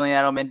Julian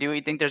Edelman, do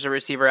we think there's a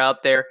receiver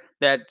out there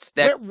that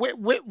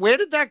Where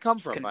did that come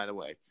from, by the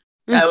way?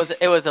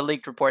 it was a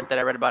leaked report that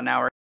I read about an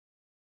hour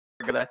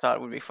ago that I thought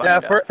would be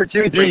fun. for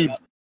Jimmy G.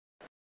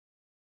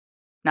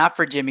 Not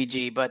for Jimmy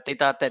G, but they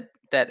thought that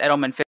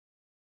Edelman fits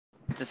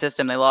the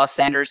system. They lost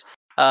Sanders.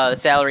 The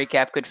salary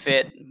cap could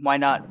fit. Why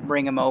not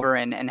bring him over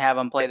and have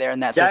him play there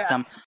in that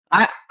system?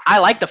 I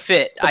like the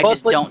fit. I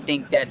just don't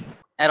think that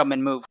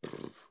Edelman moved.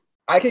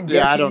 I can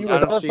Yeah, I guarantee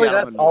don't you see with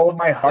Edelman. all of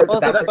my heart Supposedly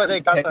that that's why they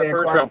got that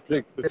first round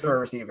pick. is for a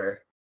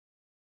receiver.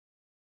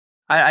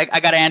 I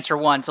got to answer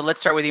one. So let's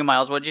start with you,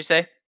 Miles. What did you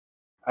say?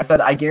 I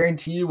said I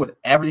guarantee you with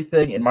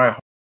everything in my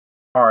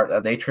heart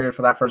that they traded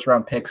for that first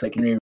round pick so they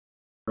can be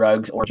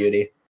Ruggs or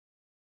Judy.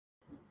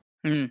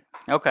 Okay.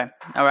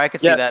 All right. I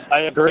could see Yes, that.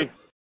 I agree.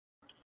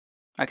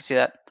 I can see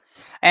that.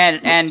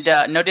 And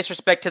no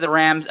disrespect to the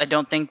Rams, I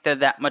don't think they're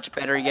that much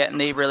better yet, and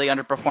they really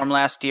underperformed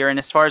last year. And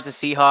as far as the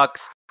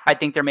Seahawks, I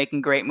think they're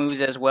making great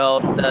moves as well.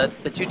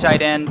 The two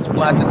tight ends,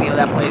 we'll have to see how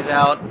that plays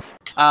out.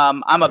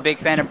 I'm a big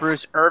fan of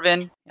Bruce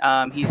Irvin.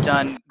 He's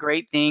done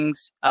great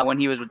things when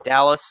he was with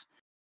Dallas,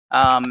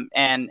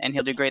 and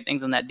he'll do great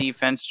things on that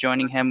defense,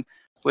 joining him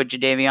with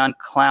Jadeveon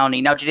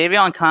Clowney. Now,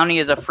 Jadeveon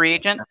Clowney is a free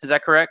agent. Is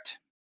that correct?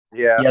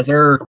 Yeah. Yes,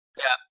 sir.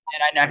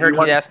 And I heard He he's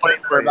wants asking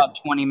 20 for million. about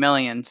 $20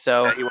 million.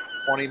 So Yeah, he wants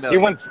 20 He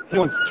million.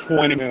 wants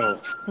 20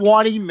 mil.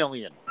 20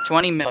 million.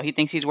 20 mil. He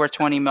thinks he's worth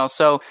 20 mil.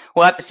 So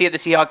we'll have to see if the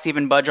Seahawks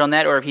even budge on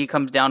that or if he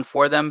comes down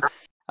for them.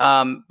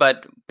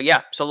 But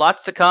yeah, so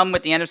lots to come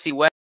with the NFC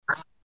West.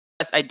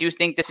 I do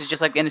think this is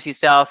just like the NFC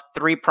South.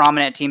 3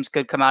 prominent teams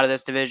could come out of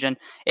this division.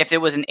 If it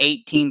was an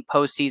 8-team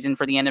postseason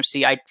for the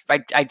NFC,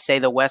 I'd say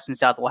the West and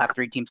South will have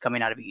 3 teams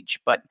coming out of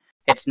each, but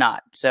it's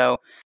not. So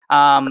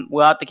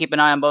we'll have to keep an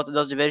eye on both of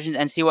those divisions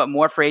and see what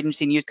more free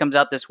agency news comes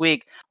out this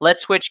week.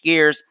 Let's switch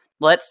gears.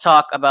 Let's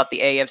talk about the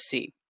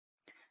AFC.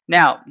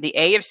 Now, the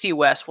AFC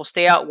West, we'll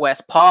stay out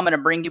west. Paul, I'm going to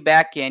bring you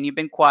back in. You've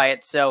been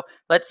quiet. So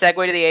let's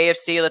segue to the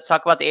AFC. Let's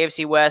talk about the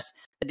AFC West.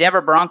 The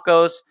Denver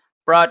Broncos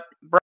brought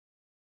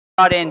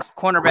in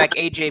cornerback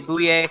A.J.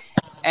 Bouye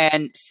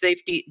and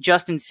safety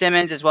Justin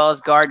Simmons, as well as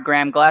guard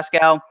Graham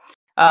Glasgow.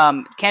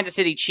 Kansas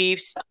City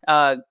Chiefs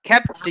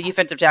kept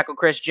defensive tackle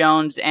Chris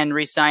Jones and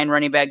re-signed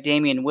running back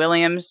Damian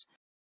Williams.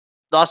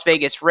 Las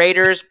Vegas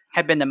Raiders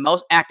have been the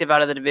most active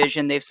out of the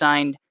division. They've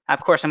signed,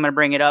 of course, I'm going to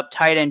bring it up,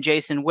 tight end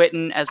Jason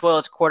Witten, as well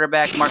as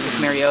quarterback Marcus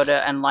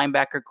Mariota and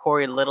linebacker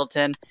Corey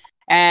Littleton.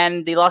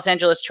 And the Los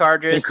Angeles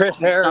Chargers, And Chris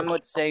Harris. some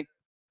would say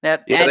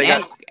that,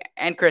 Yeah,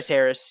 and Chris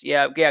Harris.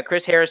 Yeah,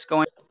 Chris Harris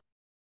going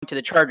to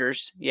the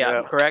Chargers.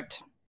 Yeah.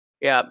 Correct.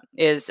 Yeah,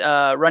 is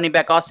running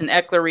back Austin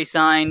Eckler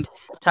re-signed.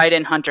 Tight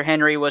end Hunter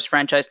Henry was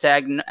franchise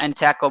tagged, and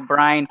tackle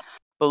Brian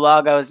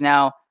Bulaga is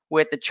now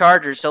with the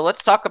Chargers. So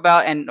let's talk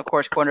about, and of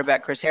course,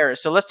 cornerback Chris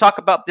Harris. So let's talk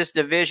about this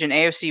division,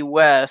 AFC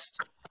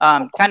West.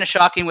 Kind of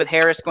shocking with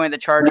Harris going to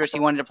the Chargers. He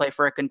wanted to play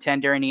for a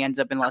contender, and he ends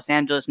up in Los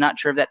Angeles. Not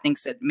sure if that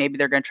thinks that maybe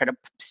they're going to try to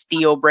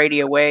steal Brady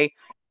away.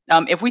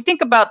 If we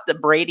think about the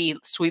Brady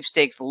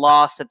sweepstakes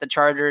loss that the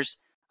Chargers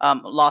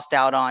lost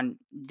out on,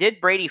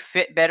 did Brady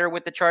fit better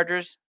with the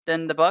Chargers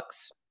than the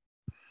Bucs?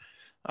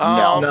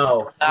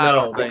 No, I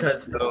don't think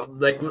because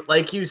so.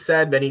 like you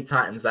said many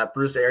times, that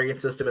Bruce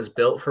Arians system is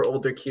built for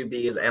older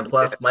QBs, and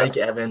plus Mike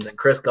Evans and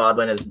Chris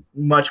Godwin is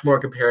much more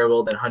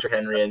comparable than Hunter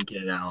Henry and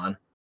Keenan Allen.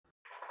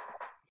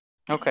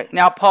 Okay.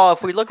 Now, Paul,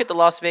 if we look at the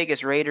Las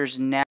Vegas Raiders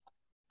now,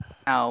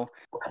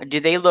 do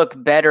they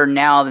look better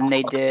now than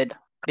they did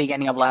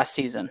beginning of last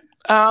season?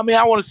 I mean,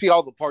 I want to see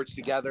all the parts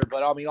together,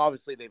 but I mean,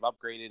 obviously they've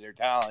upgraded their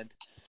talent.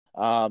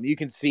 You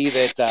can see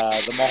that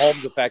the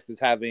Mahomes effect is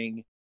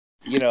having,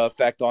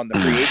 effect on the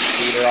free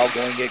agency. They're all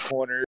going to get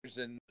corners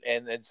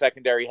and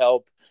secondary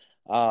help.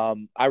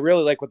 I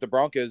really like what the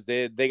Broncos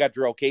did. They got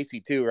Jarrell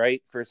Casey too,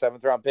 right, for a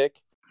 7th round pick.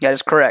 That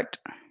is correct.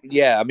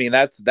 Yeah, I mean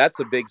that's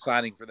a big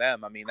signing for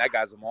them. I mean that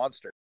guy's a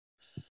monster.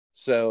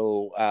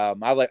 So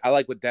I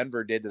like what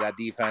Denver did to that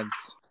defense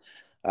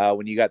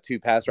when you got 2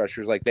 pass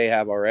rushers like they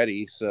have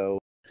already. So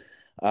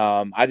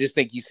I just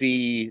think you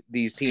see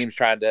these teams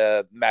trying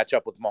to match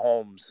up with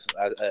Mahomes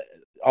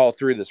all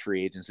through this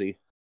free agency.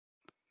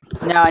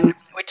 Now, and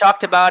we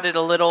talked about it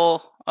a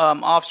little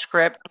off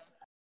script.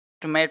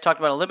 We may have talked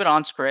about it a little bit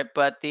on script,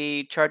 but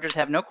the Chargers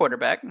have no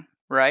quarterback,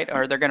 right?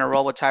 Or they're going to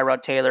roll with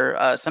Tyrod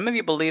Taylor. Some of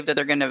you believe that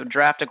they're going to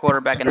draft a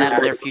quarterback, and that's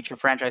their future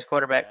franchise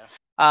quarterback.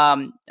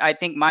 I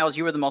think, Miles,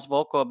 you were the most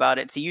vocal about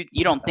it. So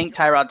you don't think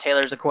Tyrod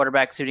Taylor is a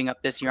quarterback suiting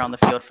up this year on the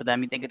field for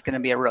them? You think it's going to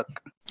be a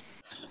rook?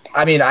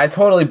 I mean, I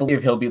totally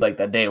believe he'll be like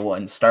the day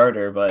one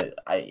starter, but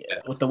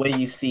with the way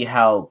you see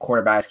how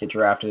quarterbacks get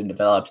drafted and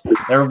developed,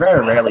 they're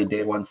very rarely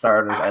day one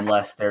starters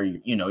unless they're,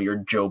 your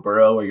Joe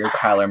Burrow or your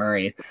Kyler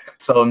Murray.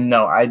 So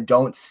no, I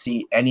don't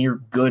see any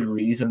good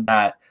reason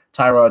that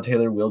Tyrod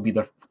Taylor will be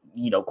the,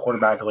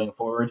 quarterback going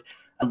forward,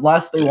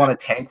 unless they want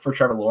to tank for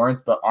Trevor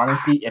Lawrence. But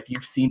honestly, if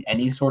you've seen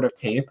any sort of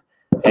tape,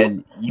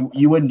 and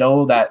you would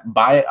know that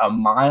by a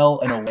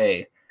mile and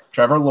away,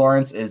 Trevor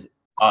Lawrence is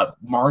a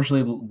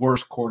marginally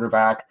worse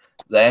quarterback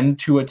than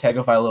Tua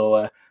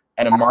Tagovailoa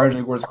and a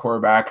marginally worse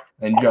quarterback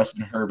than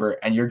Justin Herbert,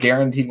 and you're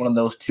guaranteed one of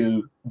those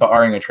two,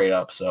 barring a trade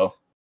up. So,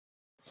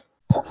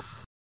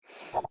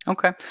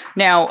 okay.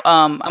 Now,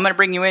 I'm going to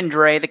bring you in,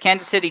 Dre. The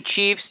Kansas City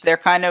Chiefs, they're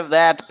kind of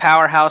that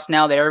powerhouse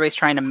now that everybody's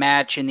trying to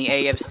match in the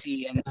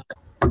AFC, and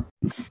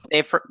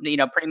they've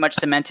pretty much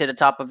cemented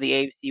atop of the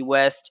AFC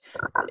West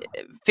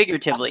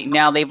figuratively.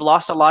 Now, they've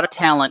lost a lot of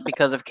talent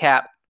because of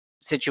cap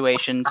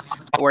situations.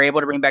 We're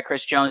able to bring back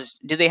Chris Jones.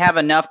 Do they have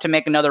enough to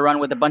make another run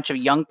with a bunch of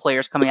young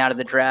players coming out of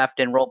the draft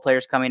and role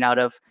players coming out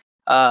of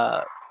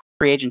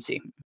free agency?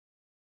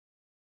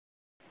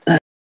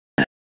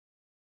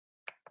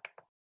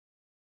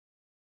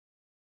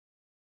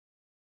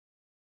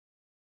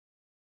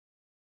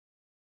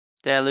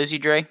 Did I lose you,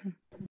 Dre?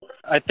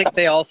 I think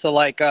they also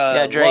like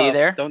yeah, Dre, Love, you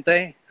there? don't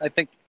they? I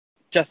think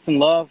Justin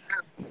Love.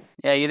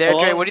 Yeah, you there,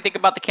 Hello? Dre? What do you think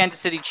about the Kansas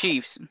City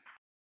Chiefs?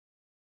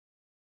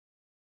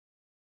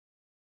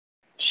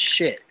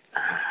 Shit.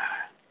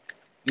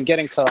 I'm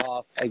getting cut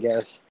off, I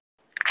guess.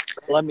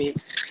 Let me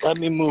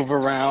move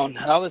around.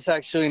 I was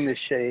actually in the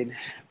shade.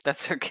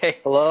 That's okay.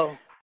 Hello?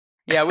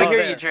 Yeah, we Oh, hear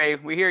there. you, Dre.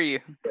 We hear you.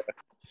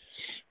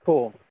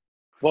 Cool.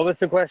 What was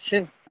the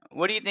question?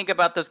 What do you think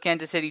about those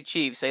Kansas City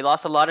Chiefs? They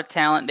lost a lot of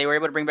talent. They were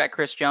able to bring back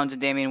Chris Jones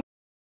and Damian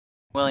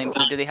Williams.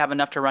 Do they have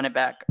enough to run it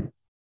back?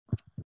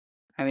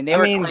 I mean, they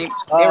were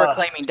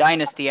claiming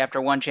dynasty after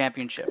one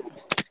championship.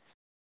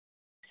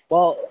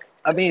 Well,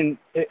 I mean,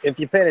 if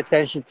you paid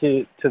attention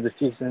to the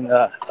season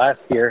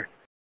last year,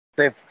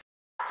 they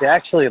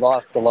actually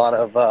lost a lot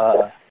of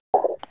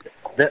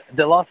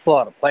they lost a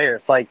lot of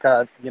players. Like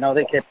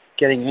they kept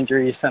getting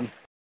injuries and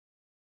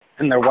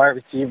their wide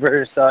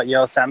receivers.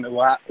 Sammy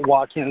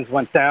Watkins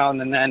went down,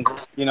 and then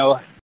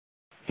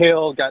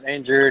Hill got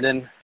injured,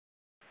 and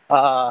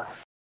a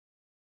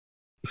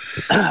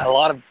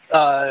lot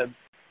of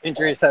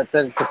injuries at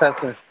the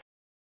defensive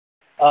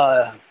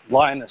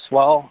line as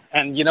well.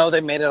 And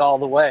they made it all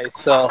the way.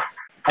 So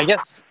I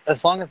guess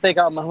as long as they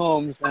got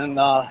Mahomes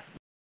and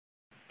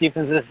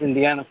defenses in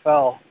the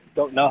NFL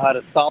don't know how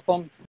to stop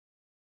them,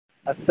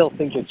 I still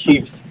think the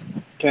Chiefs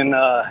can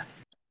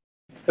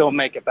still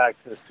make it back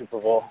to the Super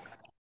Bowl.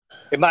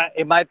 It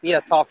might be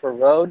a tougher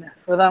road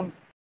for them,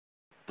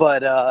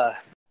 but I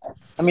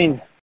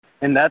mean,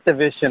 in that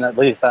division at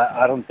least,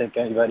 I don't think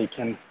anybody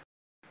can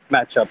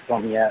match up to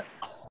them yet.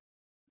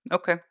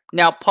 Okay.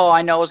 Now, Paul,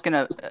 I know I was going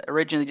to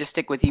originally just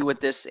stick with you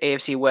with this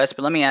AFC West,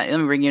 but let me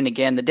bring you in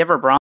again. The Denver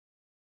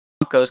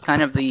Broncos,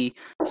 kind of the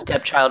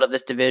stepchild of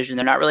this division.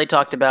 They're not really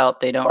talked about.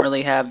 They don't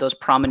really have those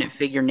prominent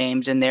figure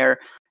names in their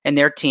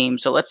team.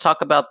 So let's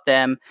talk about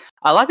them.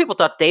 A lot of people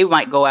thought they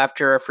might go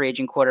after a free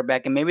agent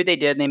quarterback, and maybe they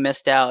did and they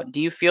missed out.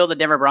 Do you feel the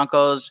Denver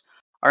Broncos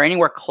are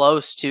anywhere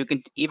close to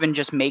even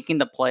just making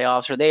the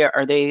playoffs?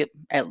 Are they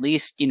at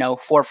least 4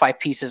 or 5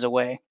 pieces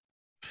away?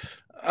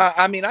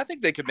 I mean, I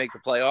think they could make the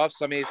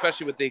playoffs. I mean,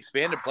 especially with the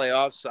expanded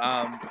playoffs.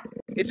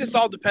 It just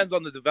all depends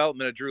on the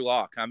development of Drew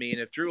Lock. I mean,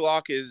 if Drew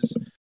Lock is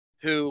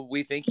who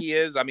we think he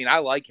is, I mean, I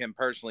like him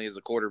personally as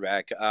a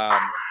quarterback.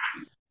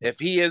 If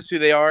he is who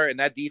they are, and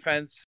that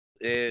defense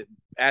it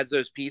adds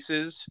those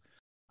pieces,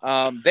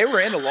 they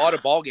were in a lot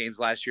of ball games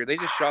last year. They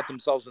just shot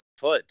themselves in the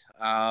foot.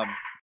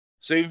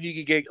 So if you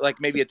could get like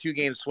maybe a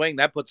 2-game swing,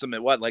 that puts them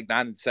at what, like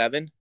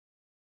 9-7?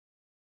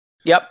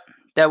 Yep,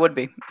 that would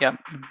be. Yep.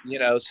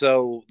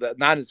 So the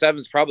 9-7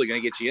 is probably going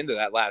to get you into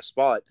that last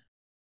spot.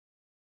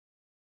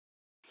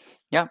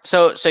 Yeah.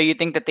 So you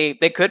think that they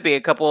could be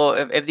a couple,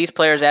 if these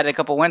players added a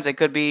couple wins, they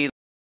could be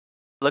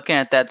looking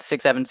at that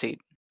 6-7 seed.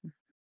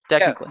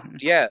 Technically.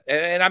 Yeah.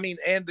 And I mean,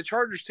 and the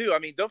Chargers too. I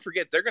mean, don't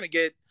forget, they're going to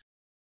get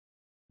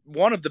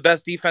one of the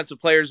best defensive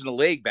players in the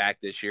league back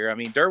this year. I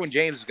mean, Derwin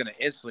James is going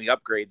to instantly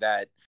upgrade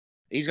that.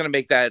 He's going to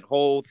make that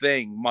whole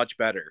thing much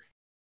better.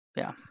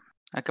 Yeah,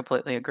 I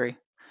completely agree.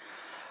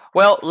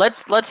 Well,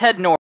 let's head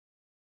north,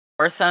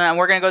 and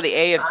we're going to go to the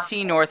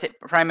AFC North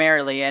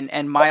primarily.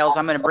 And Miles,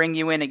 I'm going to bring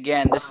you in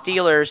again. The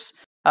Steelers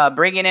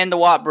bringing in the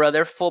Watt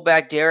brother,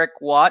 fullback Derek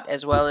Watt,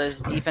 as well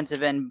as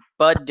defensive end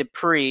Bud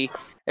Dupree.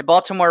 The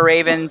Baltimore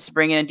Ravens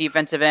bringing in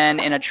defensive end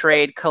in a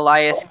trade,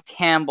 Calais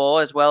Campbell,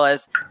 as well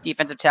as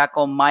defensive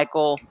tackle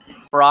Michael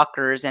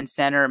Brockers and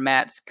center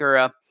Matt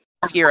Skura.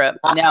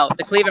 Now,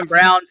 the Cleveland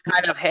Browns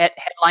kind of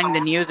headlining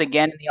the news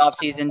again in the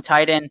offseason.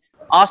 Tight end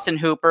Austin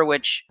Hooper,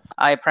 which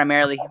I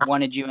primarily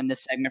wanted you in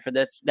this segment for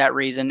that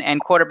reason,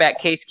 and quarterback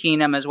Case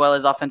Keenum, as well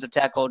as offensive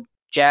tackle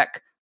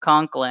Jack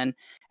Conklin.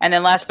 And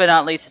then last but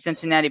not least, the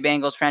Cincinnati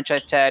Bengals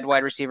franchise tag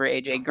wide receiver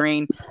A.J.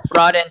 Green,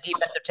 brought in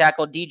defensive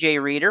tackle D.J.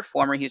 Reader,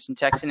 former Houston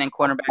Texan, and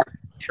cornerback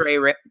Trey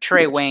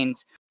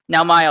Waynes.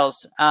 Now,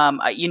 Miles,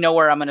 you know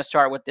where I'm going to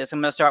start with this. I'm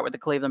going to start with the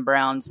Cleveland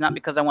Browns, not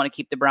because I want to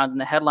keep the Browns in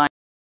the headlines,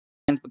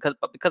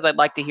 but because I'd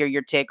like to hear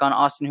your take on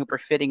Austin Hooper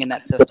fitting in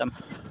that system.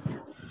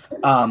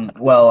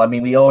 Well, I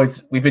mean,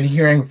 we've been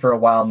hearing for a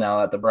while now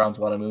that the Browns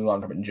want to move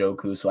on from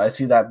Njoku, so I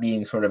see that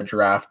being sort of a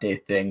draft day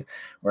thing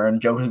where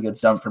Njoku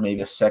gets dumped for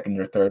maybe a 2nd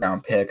or 3rd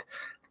round pick,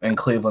 and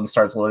Cleveland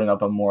starts loading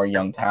up on more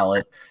young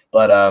talent.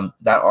 But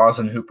that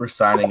Austin Hooper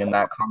signing and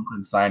that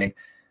Conklin signing,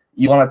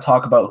 you want to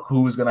talk about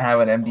who's going to have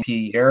an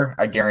MVP year?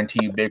 I guarantee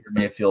you Baker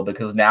Mayfield,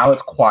 because now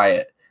it's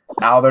quiet.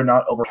 Now they're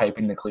not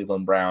overhyping the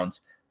Cleveland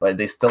Browns, but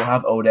they still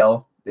have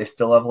Odell, they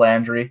still have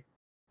Landry.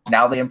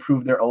 Now they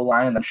improve their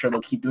O-line, and I'm sure they'll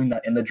keep doing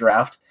that in the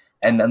draft.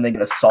 And then they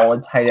get a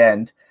solid tight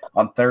end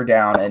on 3rd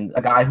down and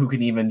a guy who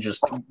can even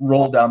just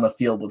roll down the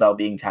field without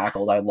being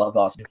tackled. I love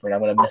Austin Hooper, and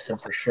I'm going to miss him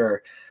for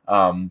sure.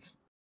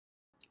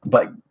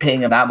 But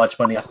paying him that much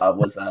money, I thought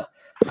was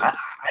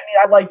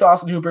I liked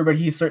Austin Hooper, but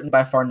he's certainly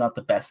by far not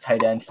the best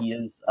tight end. He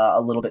is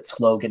a little bit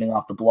slow getting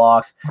off the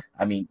blocks.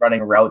 I mean,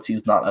 running routes,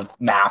 he's not a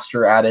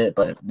master at it,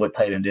 but what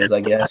tight end is,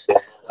 I guess.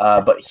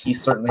 But he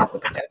certainly has the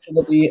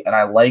potential to be, and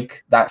I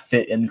like that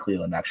fit in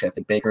Cleveland, actually. I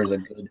think Baker is a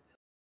good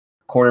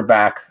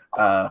quarterback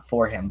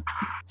for him.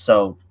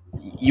 So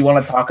you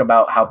want to talk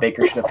about how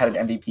Baker should have had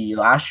an MVP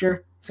last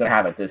year? He's going to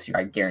have it this year.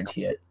 I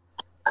guarantee it.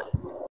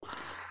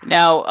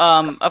 Now,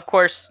 of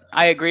course,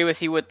 I agree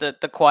with you with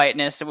the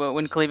quietness.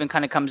 When Cleveland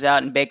kind of comes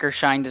out and Baker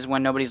shines is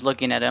when nobody's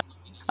looking at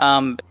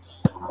him.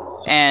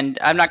 And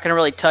I'm not going to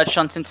really touch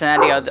on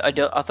Cincinnati,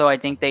 although I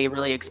think they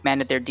really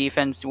expanded their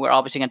defense. We're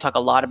obviously going to talk a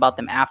lot about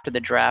them after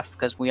the draft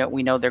because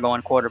we know they're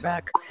going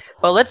quarterback.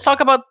 But let's talk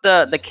about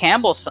the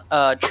Campbell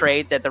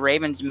trade that the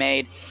Ravens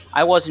made.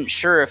 I wasn't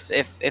sure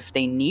if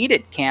they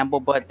needed Campbell,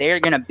 but they're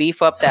going to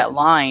beef up that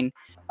line.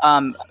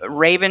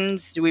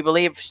 Ravens, do we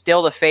believe,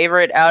 still the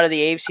favorite out of the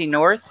AFC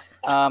North?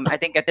 I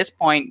think at this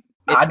point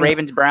it's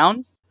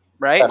Ravens-Brown,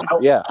 right?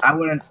 Yeah.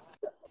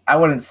 I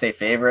wouldn't say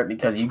favorite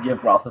because you give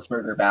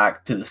Roethlisberger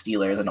back to the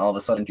Steelers and all of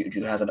a sudden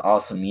Juju has an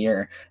awesome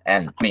year.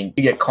 And, I mean,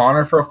 you get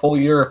Connor for a full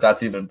year if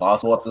that's even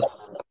possible at this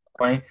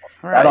point.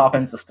 Right. That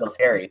offense is still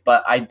scary.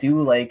 But I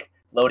do like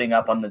loading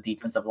up on the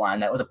defensive line.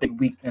 That was a big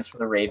weakness for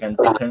the Ravens.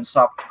 They couldn't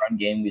stop the run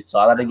game. We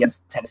saw that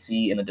against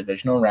Tennessee in the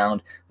divisional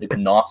round. They could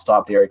not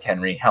stop Derrick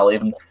Henry. Hell,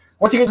 even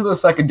once you get to the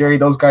secondary,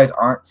 those guys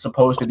aren't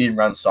supposed to be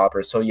run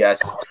stoppers. So,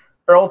 yes,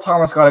 Earl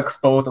Thomas got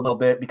exposed a little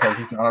bit because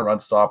he's not a run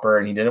stopper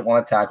and he didn't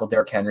want to tackle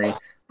Derrick Henry.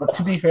 But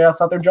to be fair,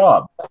 that's not their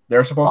job.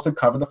 They're supposed to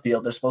cover the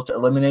field. They're supposed to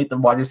eliminate the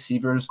wide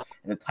receivers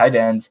and the tight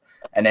ends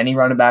and any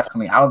running backs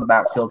coming out of the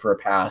backfield for a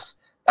pass.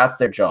 That's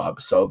their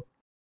job. So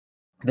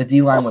the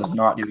D-line was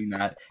not doing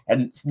that,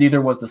 and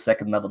neither was the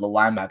second level, the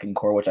linebacking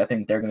core, which I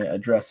think they're going to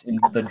address in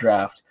the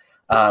draft.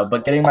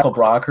 But getting Michael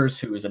Brockers,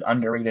 who is an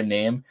underrated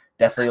name,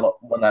 definitely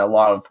one that a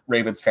lot of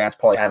Ravens fans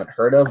probably haven't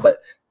heard of, but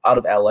out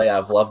of LA,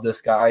 I've loved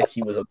this guy.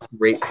 He was a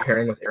great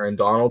pairing with Aaron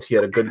Donald. He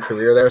had a good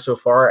career there so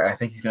far, and I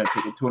think he's going to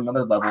take it to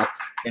another level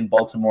in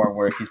Baltimore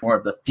where he's more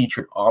of the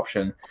featured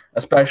option,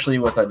 especially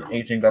with an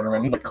aging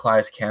veteran like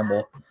Calais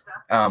Campbell.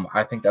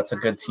 I think that's a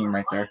good team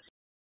right there.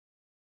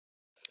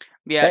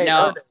 Yeah, hey,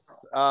 no.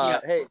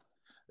 Hey,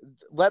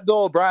 let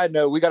Bill O'Brien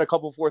know we got a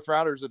couple fourth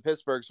rounders in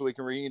Pittsburgh, so we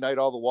can reunite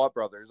all the Watt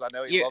brothers. I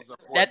know he loves the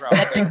fourth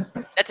round.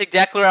 That's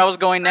exactly where I was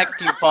going next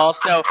to you, Paul.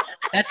 So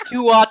that's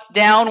 2 Watts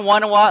down,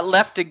 1 Watt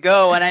left to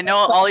go, and I know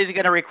all he's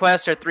going to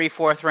request are 3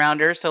 fourth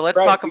rounders. So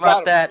let's talk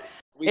about that.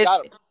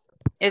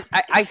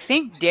 I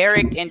think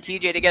Derek and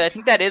TJ together, I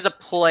think that is a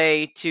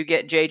play to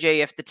get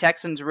JJ if the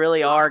Texans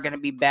really are going to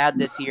be bad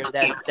this year,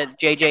 that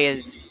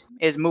JJ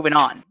is moving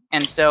on.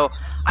 And so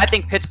I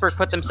think Pittsburgh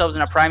put themselves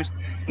in a prime spot,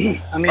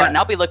 and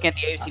I'll be looking at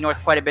the AFC North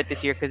quite a bit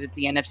this year because it's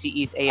the NFC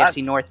East,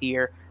 AFC North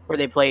year where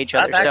they play each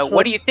other. So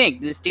what do you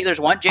think? The Steelers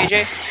want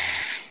JJ?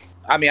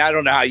 I mean, I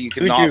don't know how you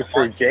could not want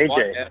for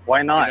JJ.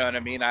 Why not? You know what I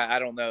mean? I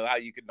don't know how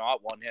you could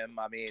not want him.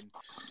 I mean,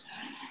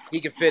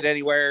 he can fit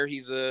anywhere.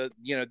 He's a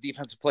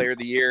defensive player of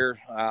the year.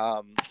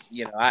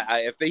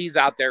 If he's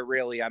out there,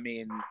 really, I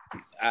mean,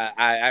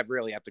 I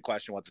really have to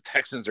question what the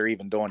Texans are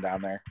even doing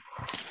down there.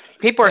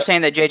 People are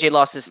saying that JJ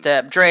lost his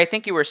step. Dre, I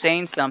think you were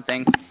saying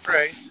something.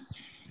 Right.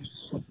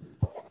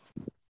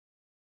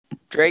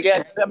 Drake?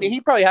 Yeah, I mean,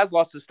 he probably has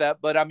lost his step,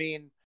 but I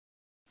mean,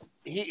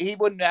 he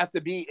wouldn't have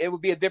to be. It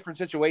would be a different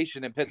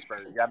situation in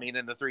Pittsburgh. I mean,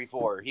 in the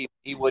 3-4,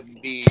 he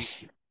wouldn't be.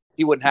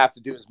 He wouldn't have to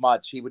do as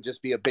much. He would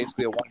just be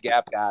basically a one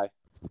gap guy.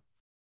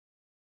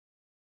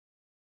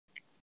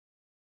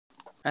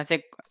 I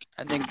think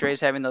Dre's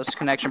having those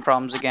connection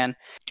problems again.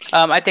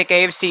 I think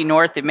AFC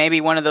North, it may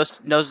be one of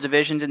those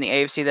divisions in the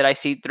AFC that I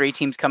see 3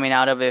 teams coming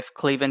out of if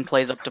Cleveland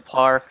plays up to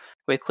par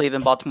with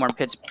Cleveland, Baltimore, and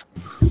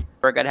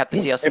Pittsburgh. I'd have to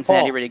see how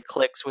Cincinnati really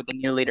clicks with the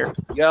new leader.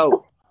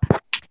 Yo,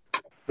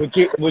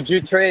 would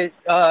you trade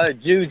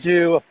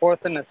Juju a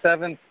 4th and a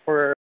 7th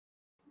for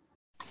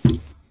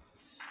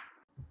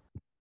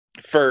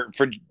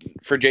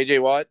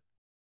JJ Watt?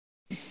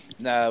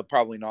 No,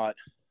 probably not.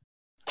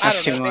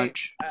 That's too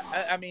much.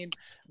 I mean,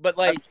 but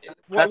like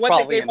that's what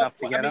probably they gave enough up,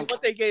 to get him.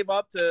 What they gave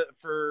up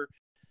for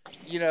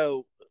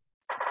DeAndre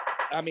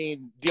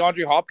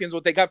Hopkins,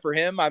 what they got for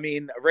him. Right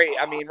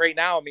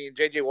now,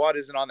 JJ Watt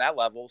isn't on that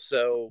level,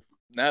 so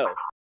no.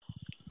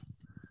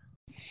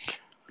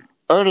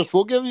 Ernest,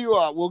 we'll give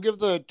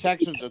the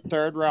Texans a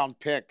 3rd round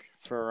pick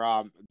for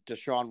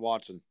Deshaun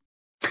Watson.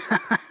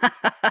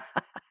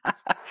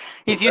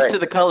 He's used to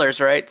the colors,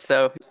 right?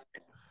 So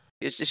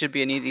it should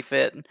be an easy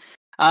fit.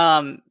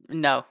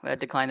 No, I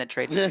declined that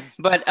trade.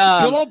 But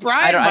Bill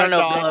O'Brien, I don't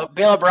know.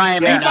 Bill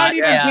O'Brien may not.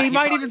 He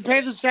might even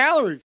pay the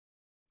salary.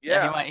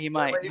 Yeah, he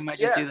might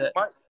just do that.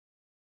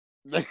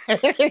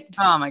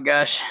 Oh my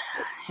gosh,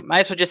 might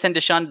as well just send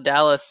Deshaun to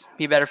Dallas.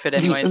 He better fit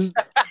anyways.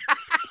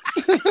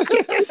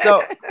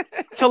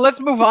 So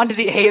let's move on to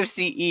the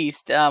AFC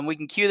East. We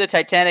can cue the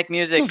Titanic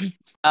music.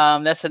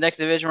 That's the next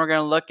division we're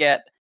going to look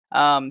at.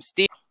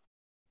 Steve,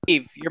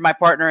 you're my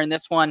partner in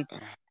this one.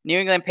 New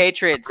England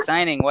Patriots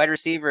signing wide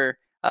receiver.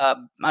 I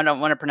don't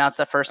want to pronounce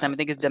that first name. I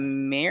think it's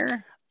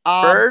Demir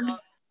Bird.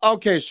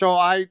 Okay, so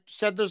I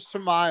said this to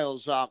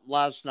Miles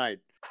last night.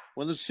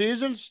 When the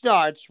season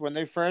starts, when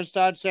they first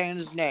start saying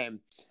his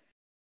name,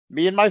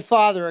 me and my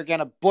father are going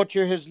to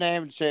butcher his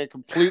name and say it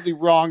completely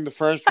wrong the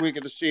first week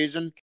of the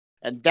season,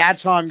 and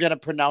that's how I'm going to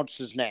pronounce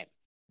his name.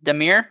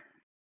 Demir?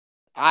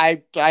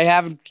 I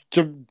haven't...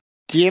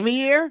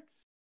 Demir?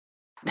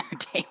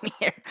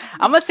 Damir.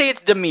 I'm going to say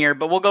it's Demir,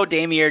 but we'll go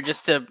Damir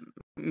just to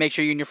make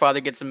sure you and your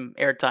father get some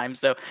airtime.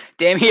 So,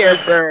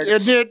 Damir Bird.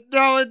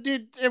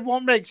 It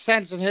won't make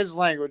sense in his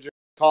language.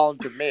 Call him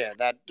Demir.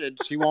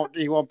 He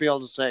won't be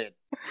able to say it.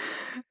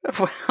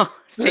 Well,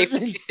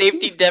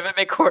 safety Devin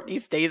McCourtney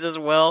stays as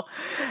well,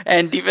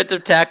 and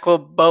defensive tackle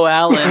Bo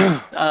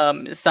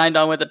Allen signed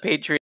on with the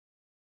Patriots.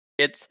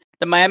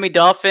 The Miami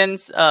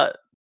Dolphins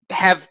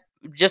have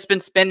just been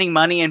spending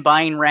money and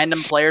buying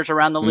random players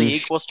around the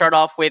league. We'll start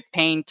off with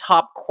paying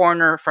top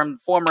corner from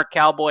former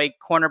Cowboy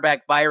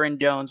cornerback Byron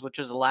Jones, which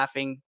was a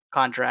laughing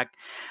contract.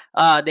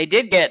 They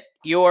did get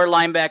your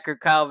linebacker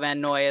Kyle Van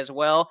Noy as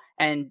well,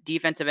 and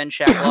defensive end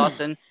Shaq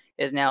Lawson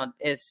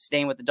is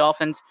staying with the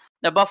Dolphins.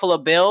 The Buffalo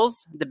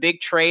Bills, the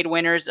big trade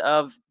winners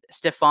of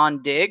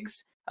Stephon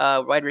Diggs,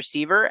 wide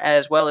receiver,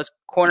 as well as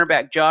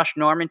cornerback Josh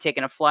Norman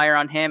taking a flyer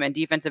on him, and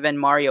defensive end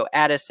Mario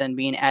Addison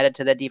being added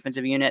to that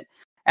defensive unit.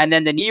 And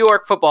then the New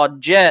York Football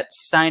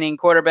Jets signing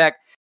cornerback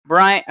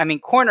Brian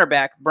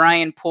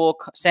Poole,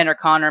 center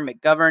Connor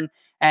McGovern,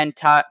 and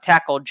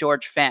tackle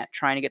George Fant,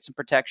 trying to get some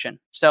protection.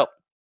 So,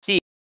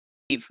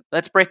 Steve,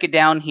 let's break it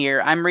down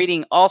here. I'm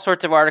reading all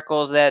sorts of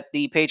articles that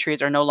the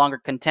Patriots are no longer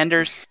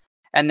contenders,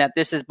 and that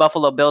this is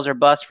Buffalo Bills or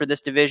bust for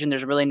this division.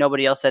 There's really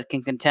nobody else that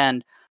can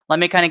contend. Let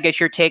me kind of get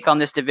your take on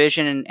this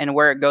division and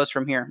where it goes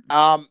from here.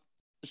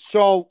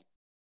 So,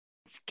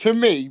 to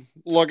me,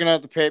 looking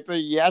at the paper,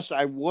 yes,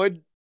 I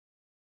would.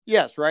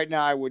 Yes, right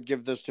now I would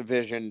give this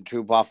division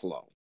to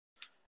Buffalo.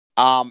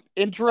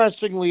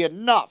 Interestingly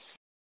enough,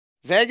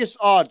 Vegas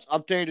odds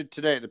updated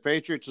today. The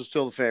Patriots are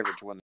still the favorite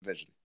to win the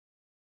division.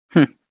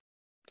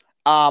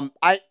 I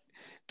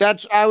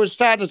was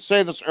starting to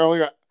say this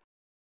earlier.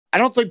 I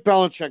don't think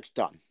Belichick's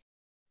done.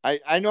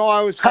 I know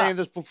I was saying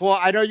this before.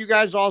 I know you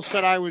guys all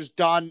said I was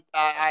done.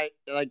 I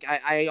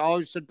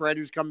always said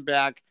Brady's coming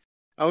back.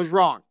 I was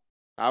wrong.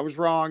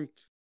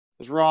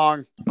 was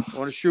wrong. I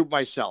want to shoot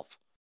myself.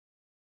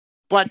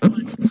 But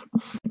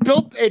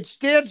Bill, it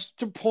stands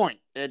to point.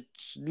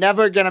 It's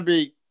never going to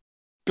be.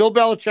 Bill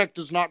Belichick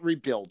does not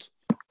rebuild.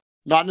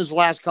 Not in his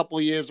last couple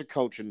of years of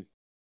coaching.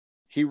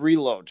 He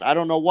reloads. I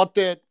don't know what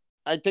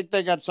I think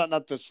they got something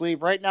up their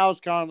sleeve. Right now, it's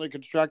currently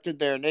constructed.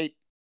 They're an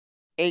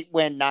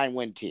 8-win,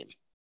 9-win team.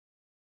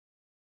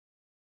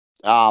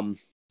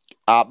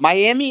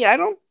 Miami,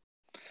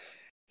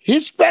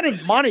 he's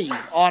spending money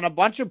on a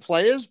bunch of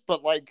players,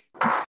 but like,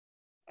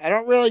 I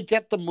don't really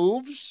get the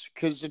moves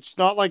because it's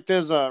not like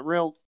there's a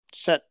real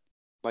set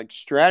like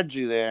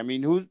strategy there. I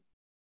mean, who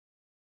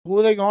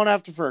are they going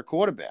after for a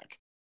quarterback?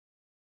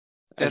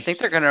 I think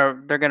they're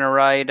gonna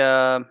ride.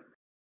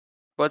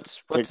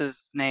 What's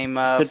his name?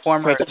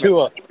 Former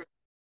Tua.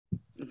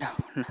 No,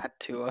 not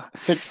Tua.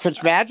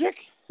 Fitzmagic.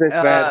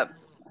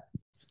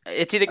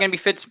 It's either gonna be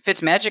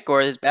Fitzmagic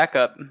or his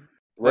backup.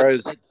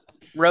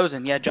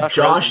 Rosen, yeah,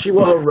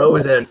 Joshua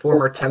Rosen,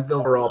 former 10th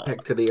overall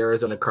pick to the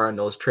Arizona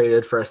Cardinals,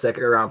 traded for a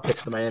second-round pick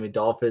to the Miami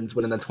Dolphins.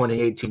 When in the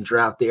 2018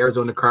 draft, the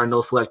Arizona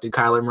Cardinals selected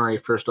Kyler Murray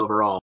first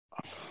overall.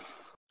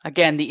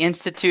 Again, the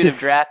Institute of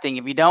Drafting.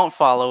 If you don't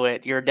follow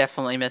it, you're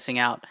definitely missing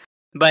out.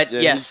 But yeah,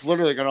 yes, he's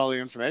literally got all the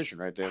information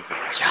right there.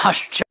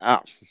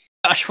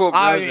 Joshua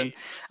Rosen.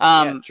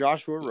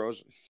 Joshua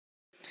Rosen.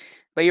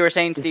 But you were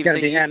saying, Steve, so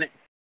you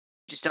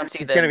just don't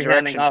see the direction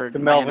handing off to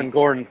Melvin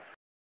Gordon.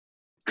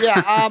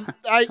 Yeah,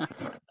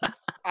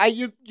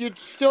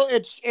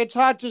 it's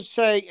hard to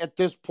say at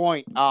this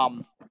point,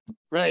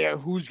 really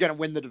who's going to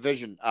win the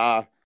division.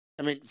 I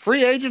mean,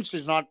 free agency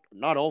is not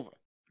over.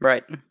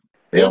 Right.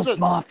 Bills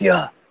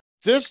Mafia.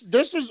 This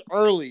is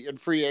early in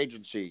free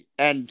agency,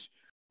 and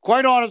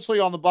quite honestly,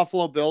 on the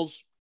Buffalo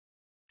Bills,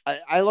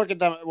 I look at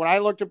them when I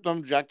looked at them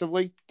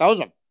objectively. That was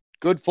a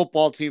good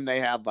football team they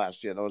had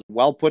last year. That was a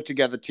well put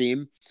together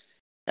team,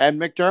 and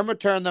McDermott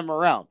turned them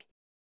around.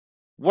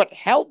 What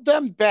held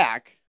them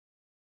back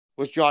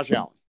was Josh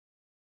Allen.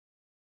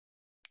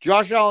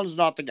 Josh Allen's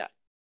not the guy.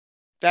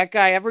 That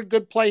guy, every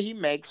good play he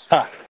makes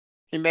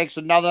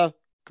another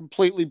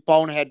completely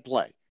bonehead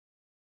play.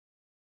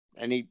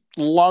 And he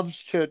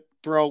loves to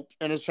throw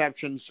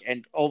interceptions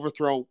and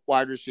overthrow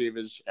wide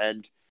receivers.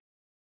 And,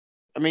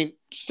 I mean,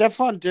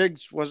 Stephon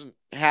Diggs wasn't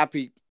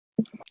happy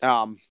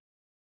when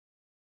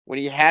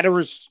he had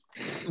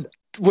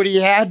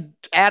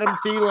Adam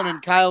Thielen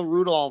and Kyle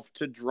Rudolph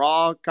to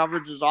draw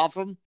coverages off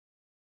him,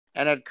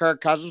 and had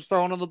Kirk Cousins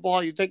throwing on the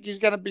ball. You think he's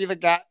going to be the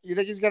guy? You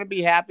think he's going to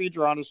be happy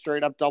drawing a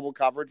straight up double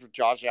coverage with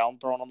Josh Allen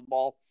throwing on the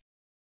ball?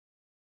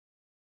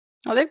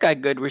 Oh, they've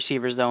got good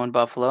receivers though in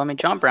Buffalo. I mean,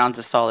 John Brown's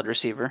a solid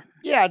receiver.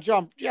 Yeah,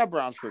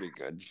 Brown's pretty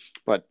good,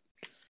 but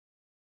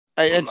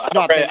it's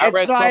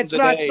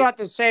not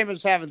the same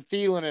as having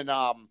Thielen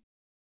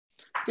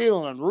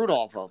and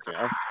Rudolph out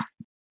there.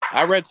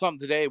 I read something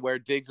today where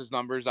Diggs'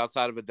 numbers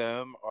outside of a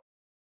dome are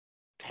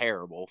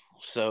terrible.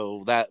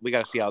 So that we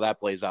got to see how that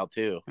plays out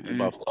too in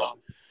Buffalo.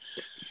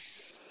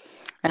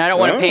 And I don't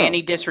want to pay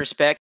any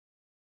disrespect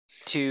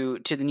to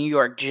the New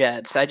York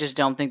Jets. I just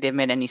don't think they've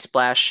made any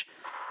splash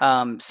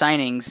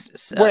signings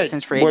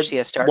since free agency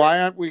has started.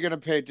 Why aren't we going to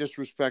pay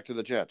disrespect to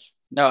the Jets?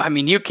 No, I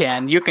mean you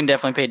can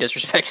definitely pay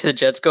disrespect to the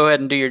Jets. Go ahead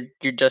and do your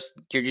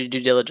due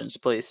diligence,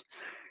 please.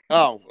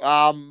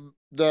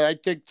 I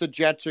think the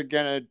Jets are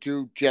going to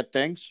do Jet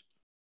things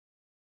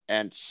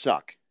and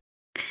suck.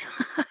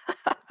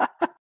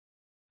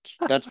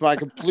 That's my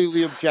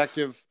completely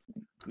objective,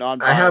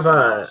 non-biased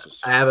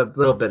analysis. I have a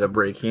little bit of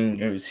breaking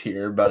news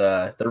here,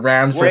 but the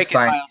Rams just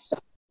signed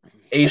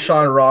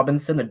A'Shawn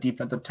Robinson, the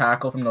defensive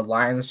tackle from the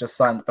Lions, just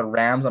signed with the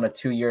Rams on a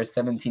 2-year,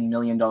 $17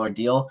 million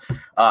deal.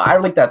 I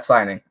like that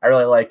signing. I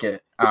really like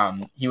it.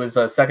 He was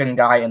a second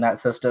guy in that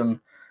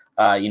system,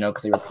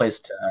 because he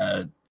replaced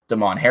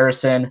Damon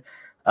Harrison,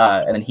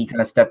 and then he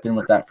kind of stepped in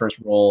with that first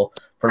role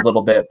for a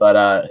little bit,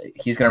 but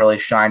he's going to really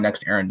shine next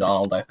to Aaron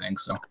Donald, I think.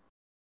 So.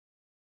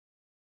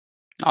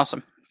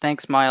 Awesome.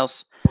 Thanks,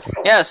 Miles.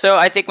 Yeah, so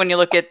I think when you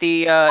look at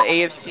the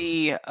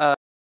AFC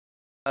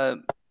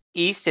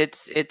East,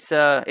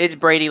 it's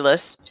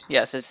Brady-less.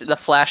 Yes, the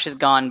Flash is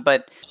gone,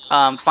 but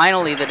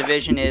finally the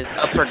division is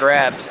up for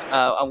grabs.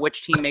 On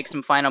which team makes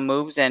some final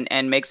moves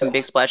and makes some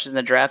big splashes in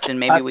the draft, and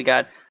maybe we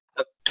got.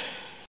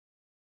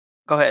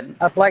 Go ahead.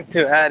 I'd like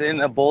to add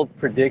in a bold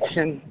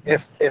prediction,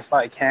 if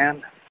I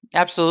can.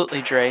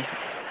 Absolutely, Dre.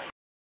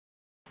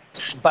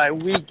 By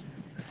week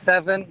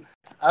 7,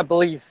 I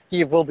believe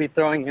Steve will be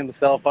throwing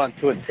himself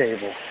onto a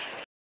table.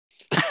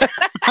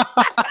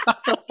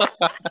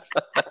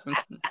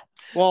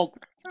 Well,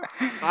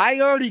 I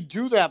already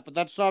do that, but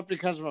that's not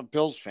because I'm a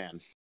Bills fan.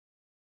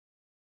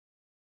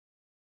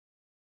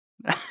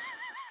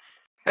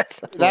 I've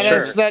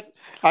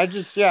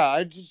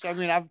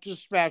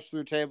just smashed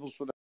through tables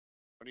for that.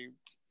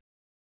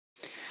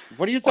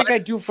 What do you think I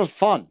do for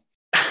fun?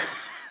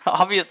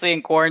 Obviously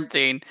in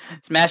quarantine,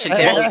 smashing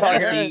tables for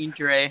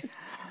Dre.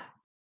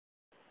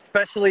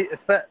 Especially,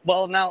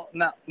 now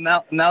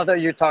that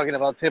you're talking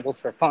about tables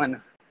for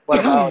fun, what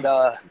about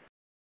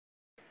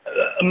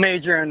a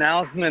major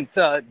announcement?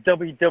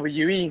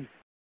 WWE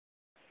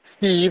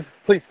Steve,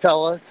 please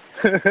tell us.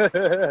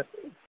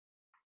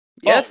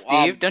 Yes,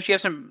 Steve. Don't you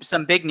have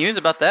some big news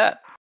about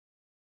that?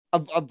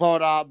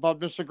 About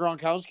Mr.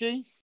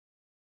 Gronkowski?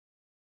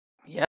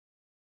 Yes.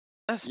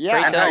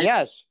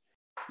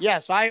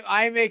 Yes.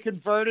 I'm a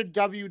converted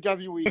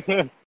WWE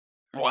fan.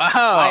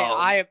 Wow.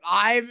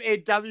 I'm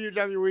a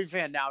WWE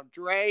fan now.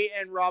 Dre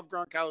and Rob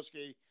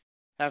Gronkowski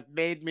have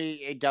made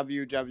me a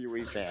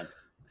WWE fan.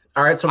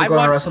 All right, so we're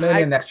going to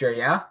WrestleMania next year,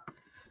 yeah?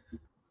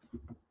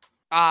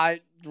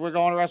 We're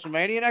going to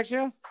WrestleMania next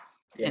year?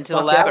 Yeah, Into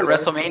the lab at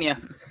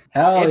WrestleMania.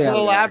 Hell Into yeah,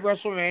 the lab,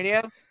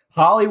 WrestleMania?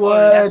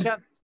 Hollywood.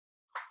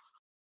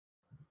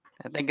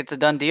 I think it's a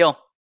done deal.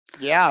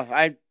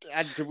 Yeah.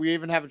 Do we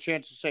even have a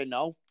chance to say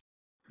no?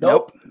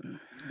 Nope.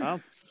 No.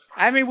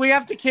 I mean, we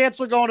have to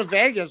cancel going to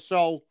Vegas,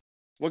 so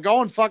we're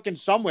going fucking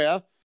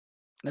somewhere.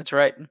 That's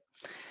right.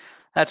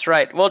 That's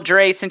right. Well,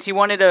 Dre, since you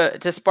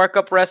wanted to spark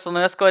up wrestling,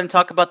 let's go ahead and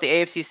talk about the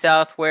AFC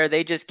South, where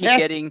they just keep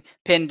getting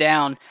pinned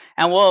down.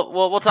 And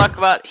we'll talk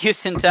about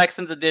Houston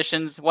Texans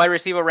additions. Wide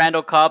receiver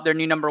Randall Cobb, their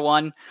new number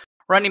 1.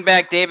 Running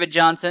back David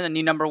Johnson, a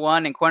new number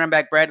 1, and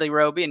cornerback Bradley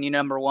Roby, a new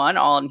number 1,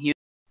 all in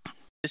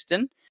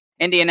Houston.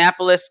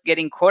 Indianapolis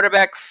getting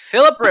quarterback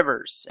Phillip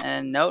Rivers.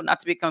 And no,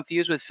 not to be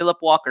confused with Phillip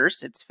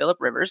Walkers. It's Phillip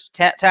Rivers.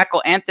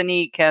 Tackle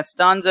Anthony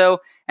Castonzo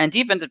and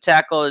defensive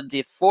tackle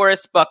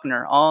DeForest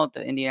Buckner, all at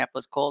the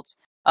Indianapolis Colts.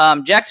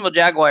 Jacksonville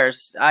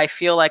Jaguars, I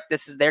feel like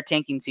this is their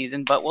tanking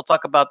season, but we'll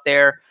talk about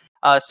their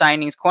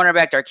signings.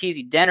 Cornerback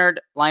Darkeezy Dennard,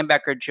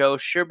 linebacker Joe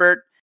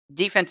Schubert,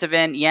 defensive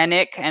end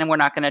Yannick, and we're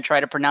not going to try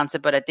to pronounce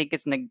it, but I think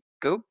it's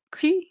Ngakoue.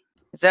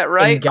 Is that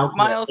right,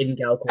 Miles?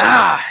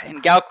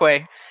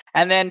 Ngakoue.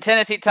 And then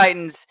Tennessee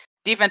Titans,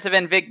 defensive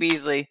end Vic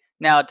Beasley,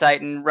 now a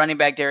Titan. Running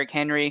back Derrick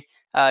Henry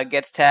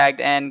gets tagged,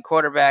 and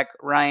quarterback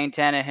Ryan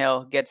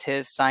Tannehill gets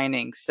his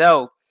signing.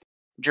 So,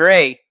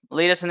 Dre,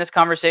 lead us in this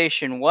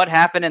conversation. What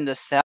happened in the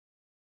South?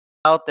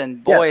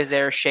 And boy, is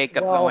there a shakeup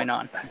going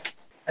on.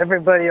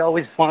 Everybody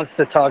always wants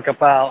to talk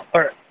about,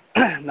 or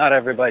not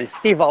everybody,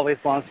 Steve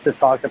always wants to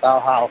talk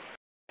about how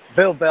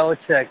Bill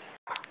Belichick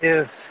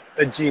is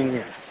a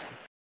genius.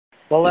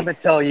 Well, let me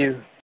tell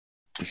you,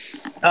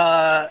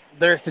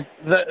 there's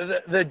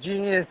the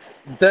genius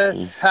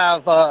does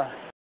have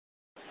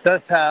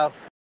it's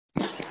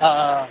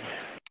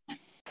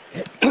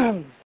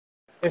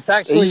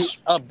actually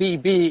a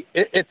BB.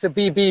 It's a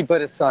BB,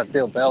 but it's not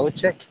Bill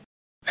Belichick.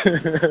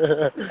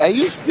 Are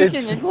you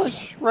speaking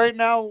English right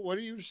now? What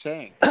are you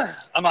saying?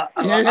 I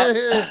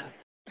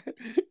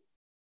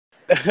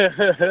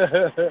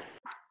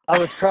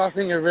was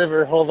crossing a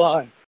river. Hold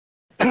on.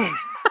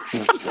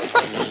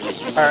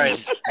 All right,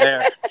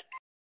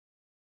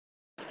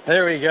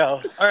 there we go.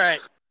 All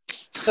right,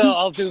 so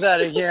I'll do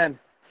that again.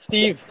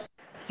 Steve's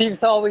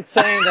always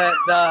saying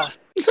that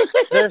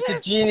there's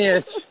a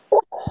genius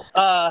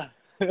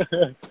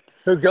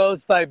who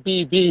goes by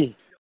BB,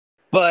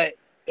 but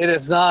it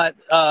is not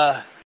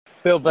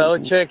Bill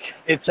Belichick.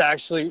 It's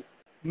actually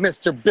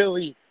Mr.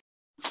 Billy.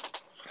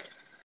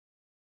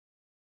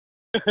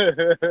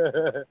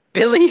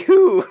 Billy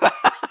who?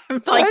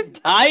 I'm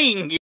like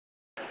dying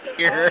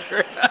here.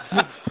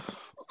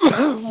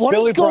 What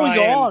is going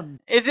on?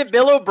 Is it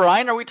Bill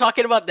O'Brien? Are we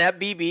talking about that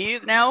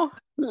BB now?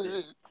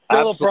 Bill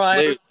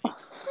O'Brien.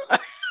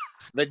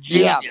 The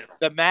genius.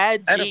 The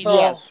mad NFL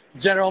genius.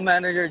 General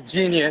manager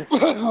genius.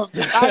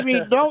 I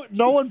mean,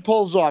 no one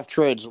pulls off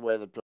trades the way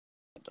that Bill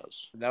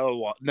does. No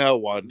one. No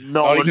one.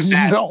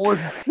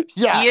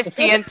 Yeah.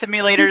 ESPN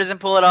Simulator doesn't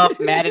pull it off.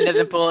 Madden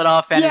doesn't pull it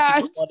off.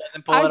 Fantasy Football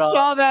doesn't pull it off. I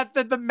saw that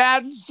the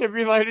Madden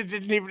Simulator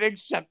didn't even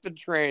accept the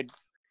trade.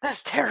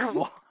 That's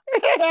terrible.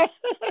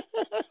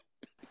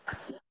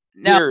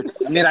 Weird.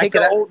 I mean, I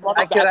could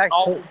actually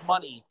all his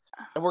money,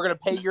 and we're gonna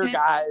pay your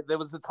guy that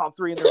was the top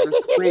 3 in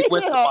the league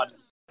with the money.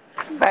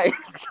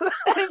 Thanks.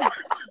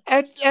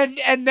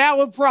 and now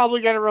we're probably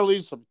gonna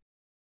release him.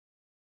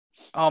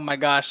 Oh my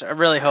gosh! I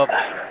really hope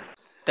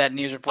that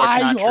news report's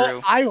not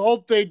true. I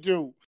hope they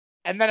do,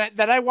 and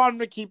then I want him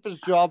to keep his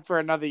job for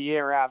another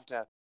year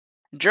after.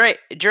 Dre,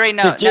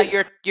 now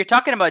you're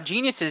talking about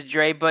geniuses,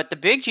 Dre, but the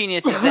big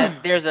genius is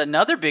that there's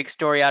another big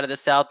story out of the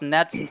South, and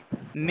that's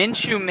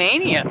Minshew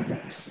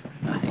Mania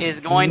is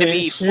going to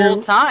be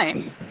full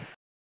time.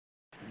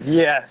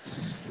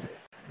 Yes.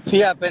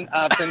 See, I've been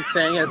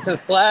saying it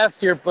since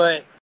last year,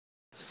 but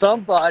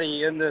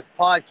somebody in this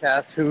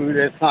podcast who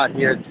is not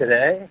here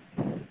today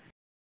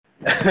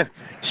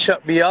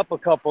shut me up a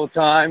couple of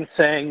times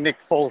saying Nick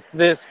Foles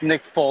this,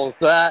 Nick Foles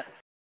that.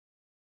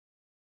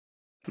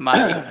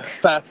 Mike.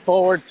 Fast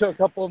forward to a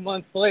couple of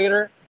months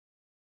later.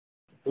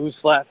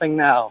 Who's laughing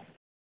now?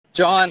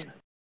 John,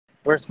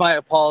 where's my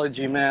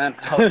apology, man?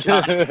 Oh,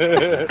 John.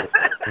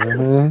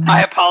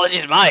 My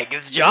apologies, Mike.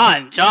 It's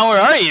John. John,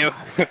 where are you?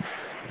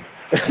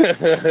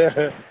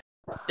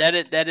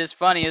 That is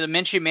funny. The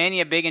Minshew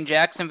Mania big in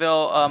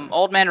Jacksonville.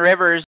 Old Man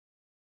Rivers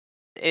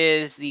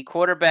is the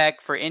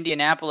quarterback for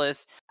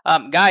Indianapolis.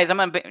 Guys, I'm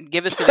going to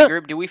give this to the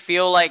group. Do we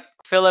feel like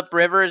Phillip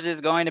Rivers is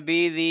going to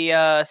be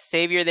the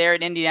savior there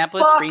at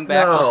Indianapolis? Bring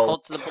back those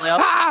Colts to the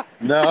playoffs?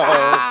 No.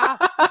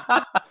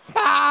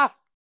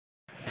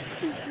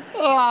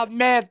 Oh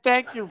man,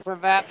 thank you for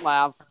that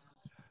laugh.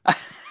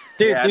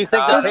 Dude, Yeah, do you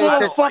think His the little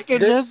Patriots?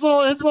 fucking his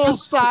little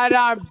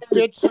sidearm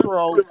bitch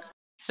throw.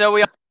 So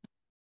we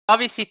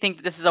obviously think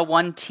that this is a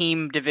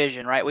one-team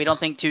division, right? We don't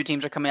think two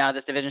teams are coming out of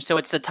this division. So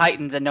it's the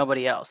Titans and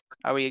nobody else.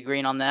 Are we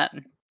agreeing on that?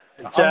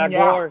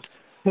 Jaguars.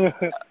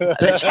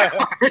 The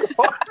Jaguars.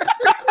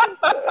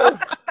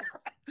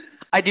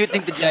 I do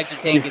think the Jags are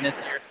tanking this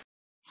year.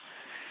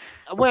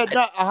 Wait,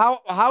 no, how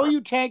are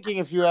you tanking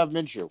if you have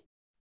Minshew?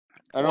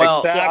 I don't Well,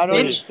 understand- I don't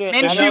exactly. understand-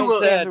 I don't Minshew will-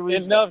 understand the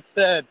reason. Enough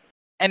said.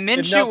 And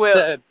Minshew Enough will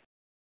said.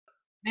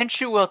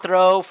 Minshew will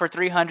throw for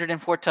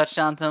 304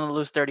 touchdowns and they'll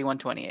lose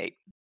 31-28.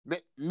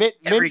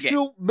 Every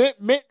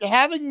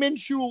Having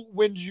Minshew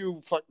wins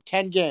you for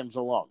 10 games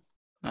alone.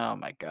 Oh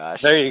my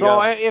gosh. There you So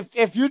go.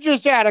 if you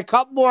just add a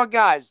couple more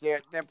guys, they're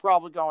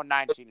probably going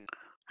 19.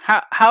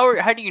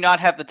 How do you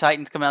not have the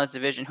Titans come out of this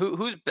division?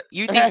 Who's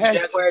you think the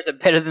Jaguars are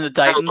better than the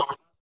Titans?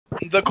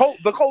 The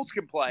Colts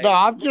can play. No,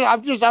 I'm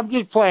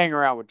just playing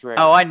around with Drake.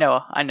 Oh, I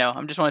know.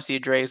 I'm just want to see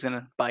if Dre's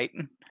gonna bite.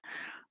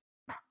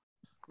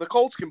 The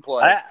Colts can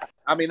play.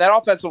 I mean, that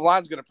offensive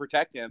line's going to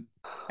protect him.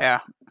 Yeah,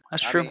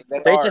 that's true.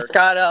 They just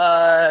got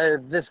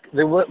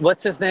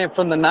what's his name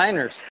from the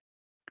Niners?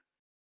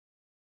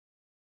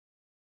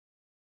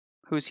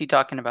 Who's he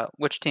talking about?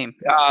 Which team?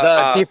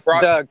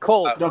 The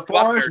Colts. The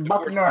Forrest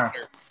Buckner.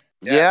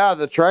 Yeah,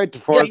 that's right.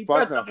 DeForest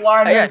Buckner. Defensive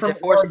lineman yeah, from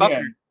DeForest Buckner.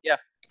 Oregon. Yeah.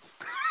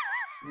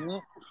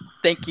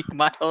 Thank you,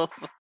 Miles.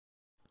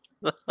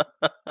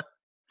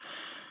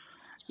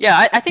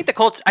 Yeah, I think the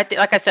Colts.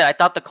 Like I said, I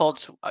thought the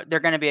Colts. They're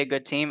going to be a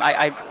good team.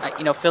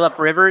 Phillip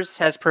Rivers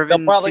has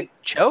proven to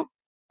choke.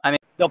 I mean,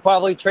 They'll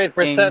probably trade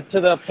Brissett to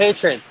the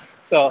Patriots.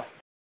 So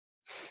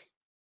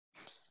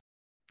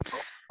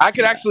I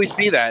could actually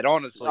see that,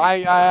 honestly.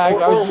 I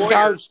was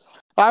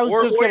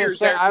Warriors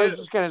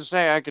just gonna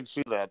say I could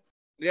see that.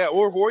 Yeah,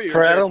 or Warriors.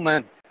 for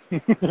Edelman.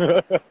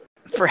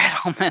 for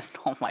Edelman.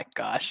 Oh my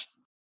gosh.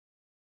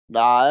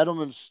 Nah,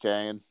 Edelman's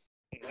staying.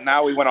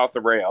 Now we went off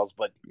the rails,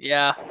 but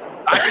Yeah.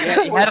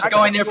 You had us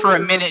going there for a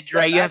minute,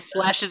 Dre. You have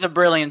flashes of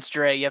brilliance,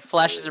 Dre. You have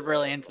flashes of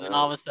brilliance, and then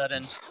all of a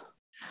sudden,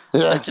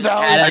 let's just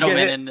add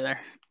Edelman in there.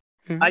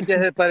 I get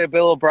hit by the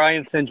Bill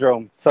O'Brien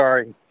syndrome.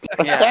 Sorry.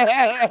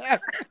 Yeah.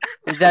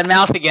 There's that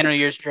mouth again of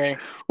yours, Dre.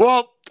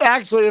 Well,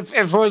 actually, if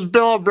it was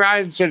Bill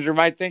O'Brien syndrome,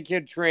 I think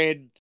he'd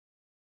trade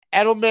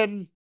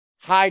Edelman,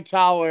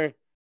 Hightower,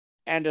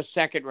 and a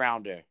second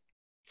rounder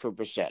for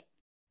Brissett.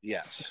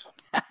 yes.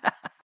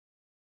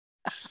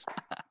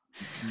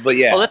 But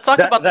yeah, Well, let's talk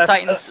about the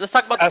Titans. Let's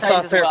talk about the that's Titans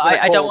not as fair well. for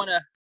the I don't Colts. want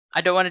to.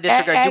 I don't want to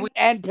disregard.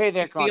 And pay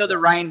their Do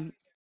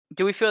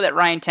we feel that contract.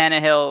 Ryan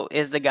Tannehill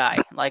is the guy?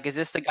 Like, is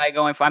this the guy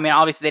going for? I mean,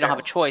 obviously they don't have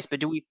a choice, but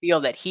do we feel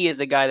that he is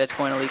the guy that's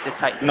going to lead this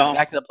Titans No.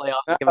 back to the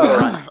playoffs? And give them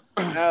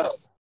a run?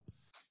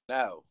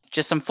 no.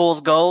 Just some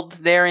fool's gold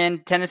there in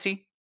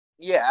Tennessee.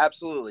 Yeah,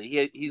 absolutely.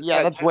 He's Yeah,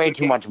 got that's way 10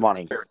 too much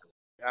money.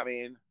 I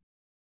mean,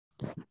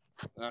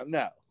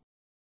 no.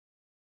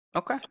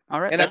 Okay, all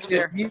right, And that's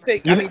fair. do you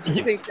think? I mean, do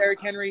you think Derrick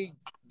Henry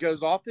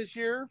goes off this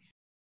year,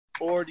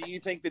 or do you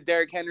think that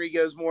Derrick Henry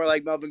goes more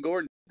like Melvin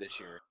Gordon this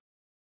year?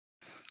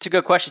 It's a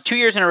good question. 2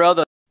 years in a row,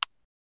 though,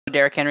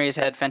 Derrick Henry has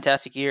had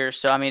fantastic years.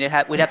 So I mean,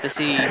 we'd have to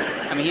see.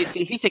 I mean,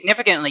 he's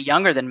significantly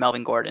younger than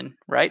Melvin Gordon,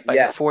 right? By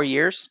Yes. 4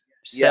 years.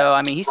 So Yeah.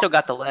 I mean, he's still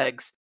got the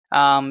legs.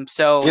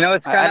 So You know,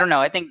 it's I kinda- don't know.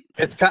 I think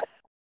It's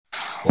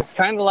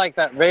kind of like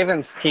that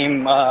Ravens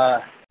team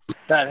that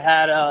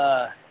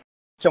had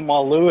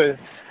Jamal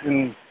Lewis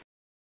and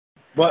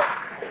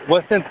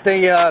wasn't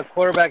the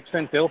quarterback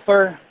Trent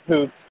Dilfer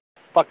who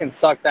fucking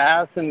sucked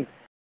ass, and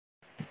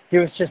he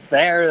was just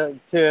there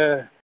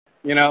to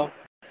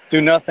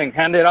do nothing,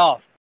 hand it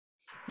off.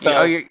 So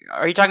are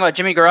you talking about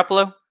Jimmy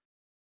Garoppolo?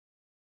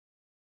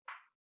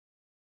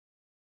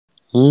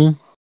 who?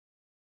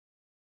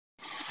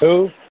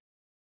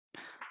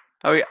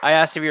 Oh, I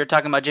asked if you were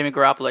talking about Jimmy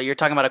Garoppolo. You're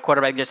talking about a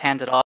quarterback that just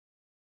hands it off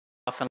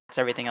and lets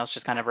everything else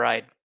just kind of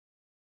ride.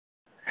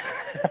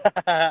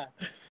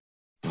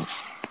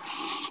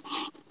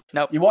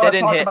 Nope. You want that to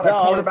didn't talk hit.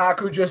 about a quarterback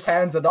who just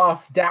hands it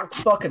off? Dak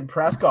fucking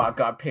Prescott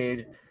got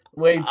paid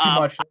way too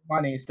much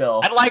money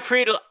still. I like for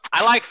you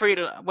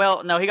to.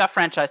 Well, no, he got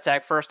franchise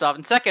tag first off,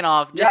 and second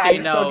off, just Yeah, so you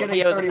he's still know, getting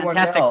he was a 31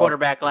 fantastic mil.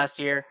 quarterback last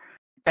year.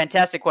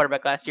 Fantastic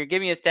quarterback last year.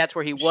 Give me his stats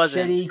where he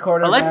wasn't. Shitty But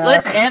quarterback.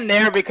 let's end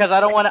there because I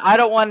don't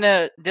want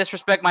to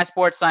disrespect my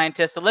sports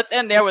scientist. So let's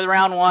end there with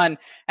round one,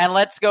 and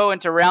let's go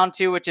into round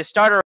two, which is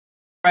starter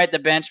right at the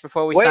bench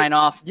before we Wait, sign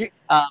off.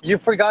 You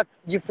forgot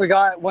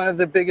one of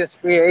the biggest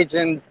free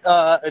agent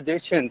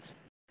additions,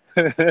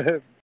 free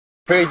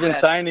agent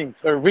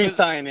signings or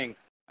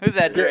re-signings. Who's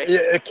that,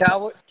 Drake?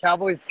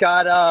 Cowboys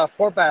got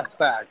Forbath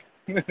back.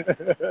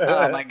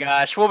 Oh my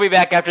gosh. We'll be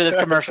back after this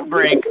commercial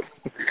break.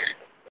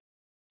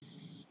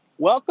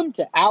 Welcome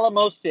to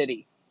Alamo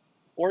City.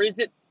 Or is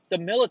it the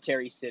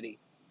Military City?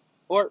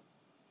 Or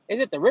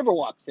is it the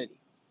Riverwalk City?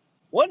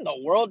 What in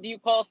the world do you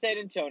call San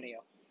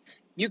Antonio?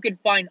 You can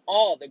find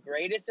all the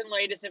greatest and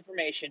latest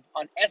information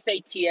on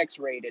SATX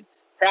Rated,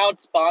 proud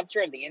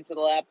sponsor of the Into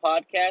the Lab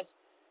podcast,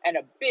 and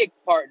a big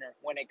partner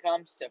when it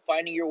comes to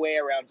finding your way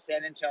around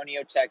San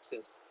Antonio,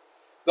 Texas.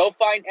 Go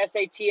find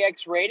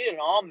SATX Rated on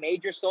all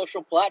major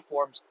social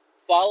platforms.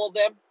 Follow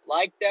them,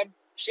 like them,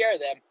 share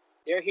them.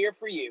 They're here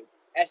for you.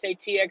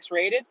 SATX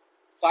Rated.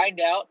 Find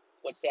out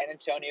what San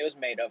Antonio is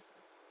made of.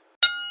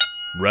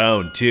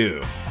 Round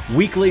 2.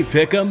 Weekly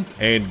Pick'em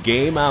and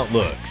Game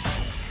Outlooks.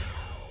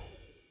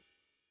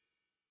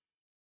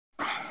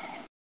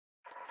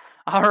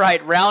 All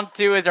right, round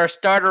 2 is our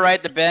start or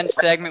ride the bench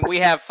segment. We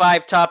have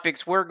 5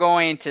 topics. We're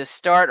going to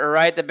start or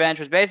ride the bench,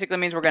 which basically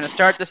means we're going to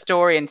start the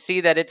story and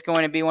see that it's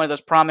going to be one of those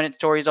prominent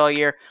stories all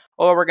year,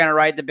 or we're going to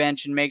ride the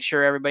bench and make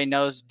sure everybody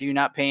knows do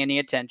not pay any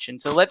attention.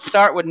 So let's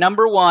start with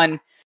number 1.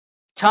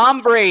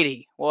 Tom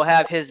Brady will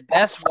have his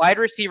best wide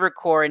receiver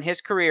core in his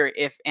career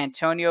if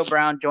Antonio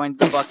Brown joins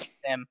the Bucs with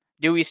him.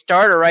 Do we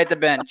start or ride the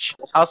bench?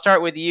 I'll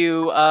start with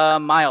you,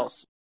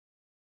 Miles.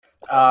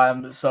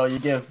 So you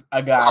give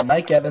a guy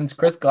Mike Evans,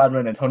 Chris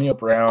Godwin, Antonio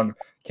Brown,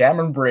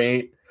 Cameron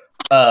Brate,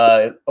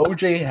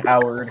 OJ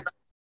Howard.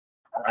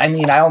 I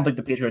mean, I don't think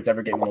the Patriots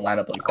ever gave him a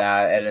lineup like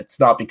that, and it's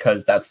not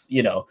because that's,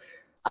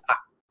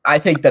 I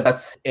think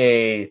that's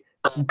a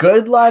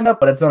good lineup,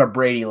 but it's not a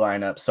Brady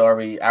lineup. So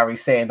are we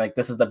saying like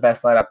this is the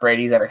best lineup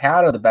Brady's ever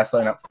had, or the best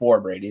lineup for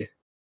Brady?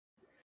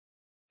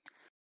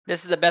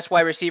 This is the best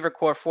wide receiver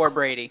core for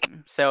Brady.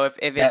 So if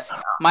it's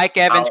Mike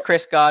Evans,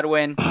 Chris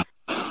Godwin,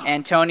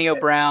 Antonio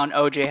Brown,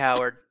 OJ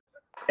Howard.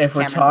 If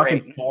we're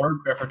talking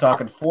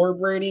for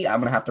Brady,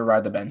 I'm gonna have to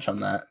ride the bench on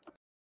that.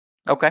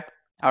 Okay.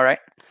 All right.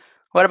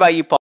 What about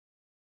you, Paul?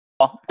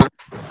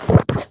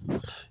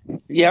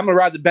 Yeah, I'm gonna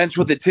ride the bench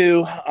with it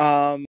too.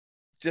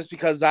 Just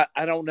because I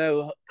don't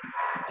know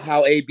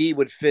how AB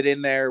would fit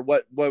in there.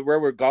 Where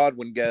would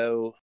Godwin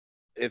go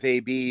if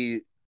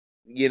AB?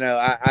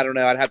 I don't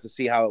know. I'd have to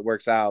see how it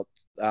works out.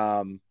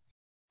 I'm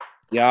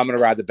gonna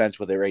ride the bench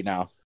with it right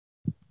now.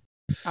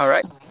 All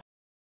right.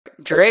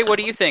 Dre, what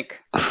do you think?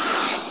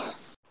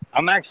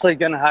 I'm actually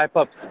going to hype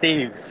up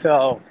Steve.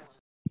 So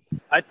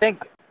I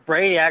think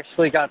Brady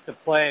actually got to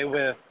play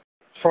with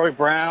Troy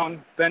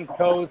Brown, Ben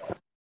Coates,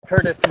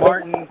 Curtis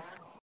Martin,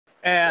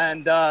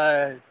 and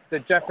the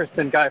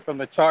Jefferson guy from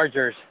the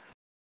Chargers.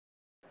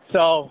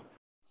 So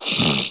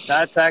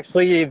that's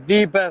actually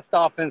the best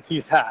offense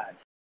he's had.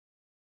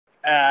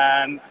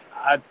 And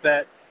I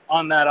bet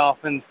on that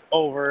offense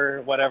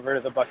over whatever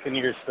the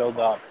Buccaneers build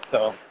up.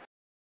 So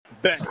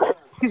bench.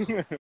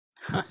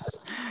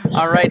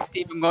 All right,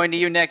 Steve, I'm going to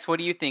you next. What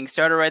do you think?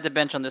 Start or ride the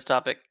bench on this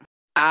topic?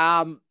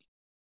 I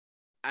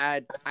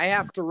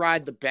have to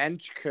ride the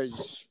bench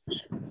because,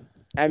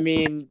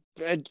 07,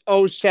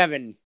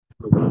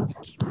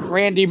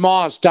 Randy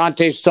Moss,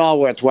 Dante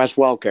Stallworth, Wes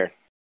Welker,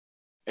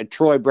 and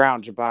Troy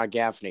Brown, Jabbar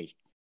Gaffney,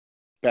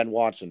 Ben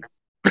Watson.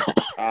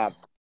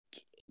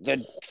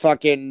 The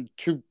fucking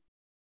two.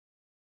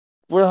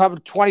 We'll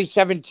have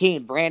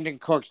 2017, Brandon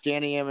Cooks,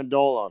 Danny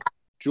Amendola,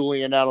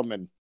 Julian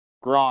Edelman,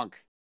 Gronk.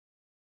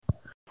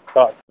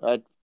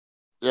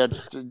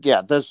 This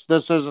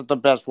isn't the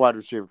best wide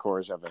receiver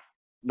core ever.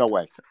 No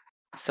way.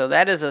 So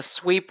that is a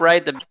sweep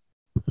right the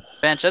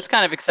bench. That's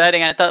kind of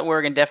exciting. I thought we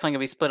were definitely going to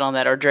be split on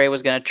that, or Dre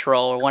was going to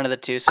troll, or one of the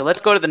two. So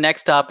let's go to the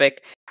next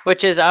topic,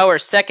 which is our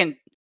second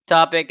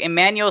topic.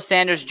 Emmanuel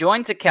Sanders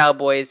joins the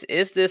Cowboys.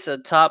 Is this a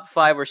top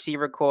 5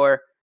 receiver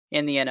core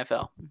in the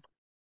NFL?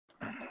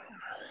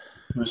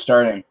 Who's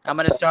starting? I'm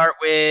going to start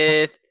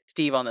with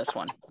Steve on this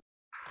one.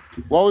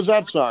 What was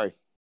that? Sorry.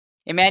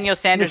 Emmanuel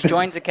Sanders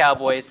joins the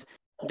Cowboys.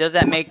 Does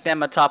that make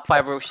them a top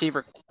 5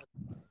 receiver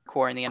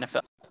core in the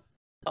NFL?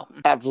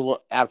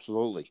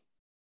 Absolutely.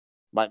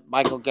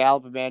 Michael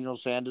Gallup, Emmanuel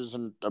Sanders,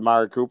 and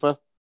Amari Cooper?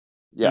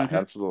 Yeah,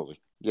 absolutely.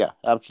 Yeah,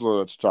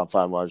 absolutely. It's a top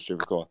 5 wide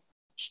receiver core.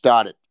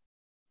 Start it.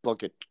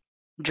 Book it.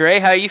 Dre,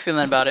 how are you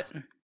feeling about it?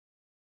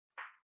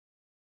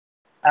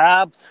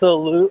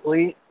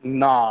 Absolutely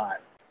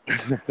not.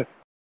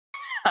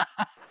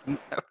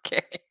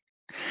 Okay.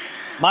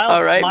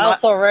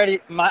 Miles already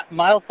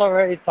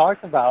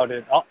talked about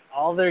it.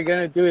 All they're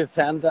gonna do is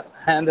hand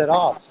it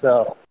off.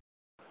 So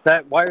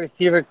that wide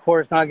receiver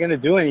core is not gonna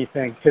do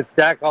anything because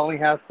Dak only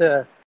has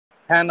to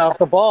hand off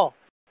the ball.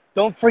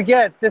 Don't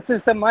forget, this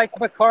is the Mike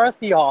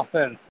McCarthy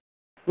offense,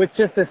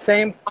 which is the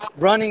same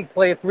running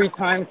play 3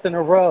 times in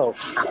a row.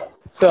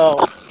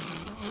 So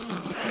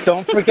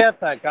don't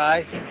forget that,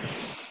 guys.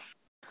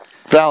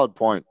 Valid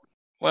point.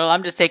 Well,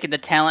 I'm just taking the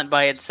talent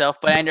by itself,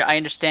 but I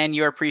understand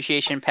your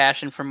appreciation and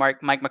passion for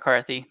Mike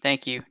McCarthy.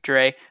 Thank you,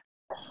 Dre.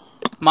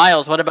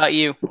 Miles, what about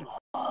you?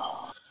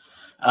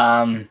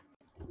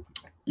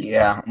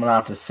 Yeah, I'm gonna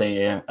have to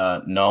say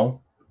no,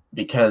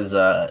 because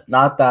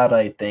not that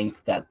I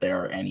think that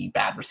there are any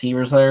bad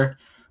receivers there,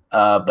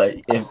 but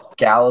if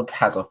Gallup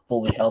has a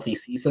fully healthy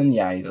season,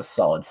 yeah, he's a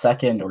solid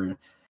second or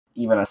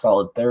even a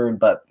solid third,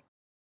 but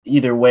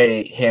either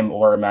way, him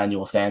or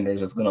Emmanuel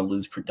Sanders is going to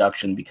lose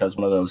production because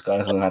one of those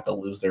guys is going to have to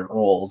lose their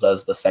roles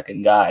as the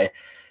second guy.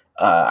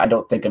 I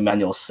don't think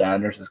Emmanuel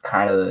Sanders is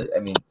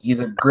he's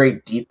a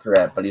great deep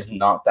threat, but he's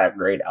not that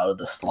great out of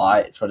the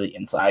slot. It's sort of the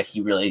inside.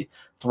 He really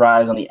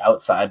thrives on the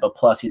outside, but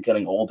plus he's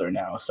getting older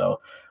now. So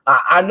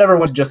I never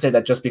want to just say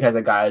that just because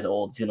a guy is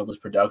old, he's going to lose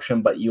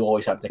production, but you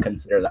always have to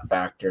consider that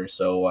factor.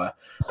 So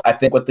I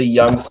think with the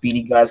young,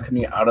 speedy guys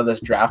coming out of this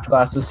draft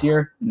class this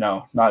year,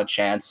 no, not a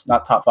chance.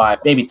 Not top 5,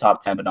 maybe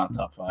top 10, but not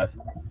top 5.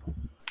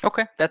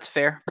 Okay, that's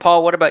fair.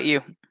 Paul, what about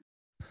you?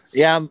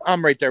 Yeah,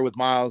 I'm right there with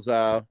Miles.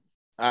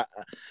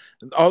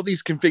 All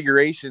these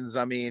configurations,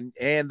 I mean,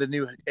 and a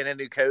new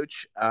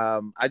coach.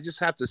 I just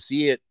have to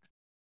see it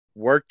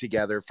work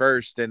together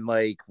first, and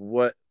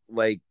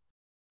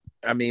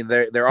I mean,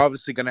 they're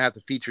obviously going to have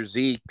to feature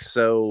Zeke,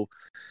 so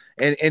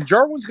and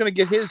Jarwin's going to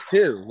get his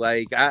too.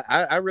 Like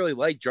I really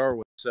like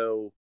Jarwin,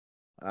 so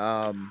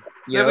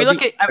we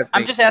look at.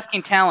 I'm just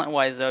asking talent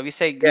wise though. If you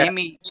say name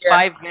me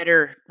 5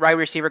 better wide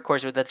receiver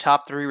cores with the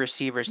top 3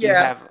 receivers, you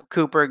have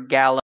Cooper,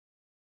 Gallup,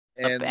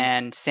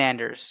 and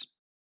Sanders.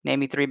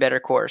 Name me 3 better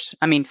cores.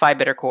 I mean 5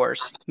 better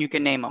cores. You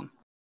can name them.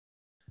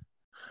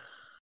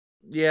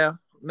 Yeah,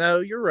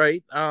 no, you're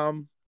right.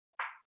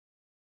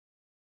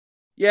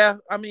 Yeah,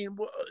 I mean,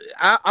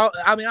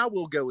 I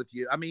will go with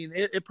you. I mean,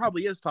 it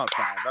probably is top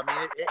 5. I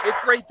mean,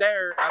 it's right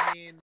there. I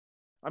mean,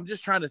 I'm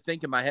just trying to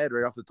think in my head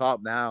right off the top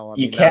now.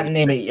 You can't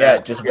name it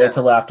yet. Just wait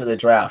till after the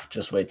draft.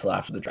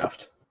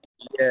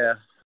 Yeah.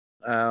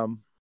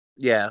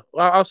 Yeah.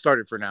 Well, I'll start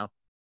it for now.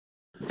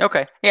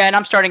 Okay. Yeah, and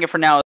I'm starting it for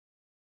now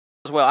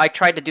as well. I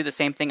tried to do the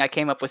same thing. I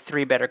came up with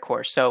 3 better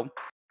cores. So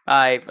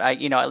I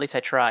at least I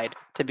tried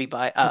to be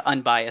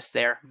unbiased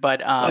there.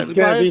 But it's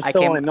gonna be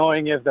so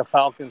annoying if the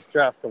Falcons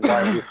draft a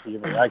wide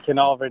receiver. I can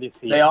already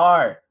see they it.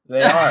 are.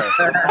 They are.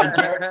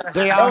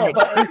 No,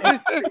 but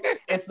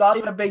it's not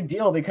even a big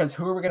deal because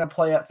who are we going to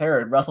play at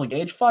 3rd? Russell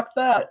Gage? Fuck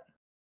that.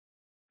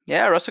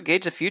 Yeah, Russell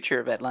Gage, the future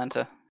of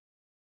Atlanta.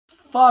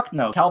 Fuck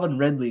no. Calvin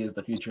Ridley is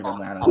the future of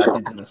Atlanta. That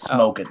dude's going to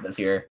smoke it this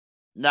year.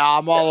 No,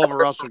 I'm all over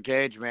Russell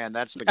Gage, man.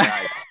 That's the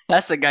guy.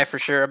 That's the guy for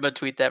sure. I'm going to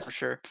tweet that for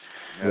sure.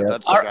 Yeah,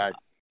 that's the guy.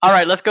 All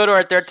right, let's go to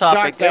our third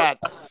topic.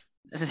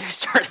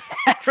 Start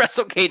that.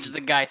 Russell Gage is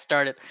the guy.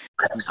 Started.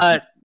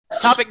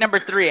 Topic number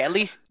 3. At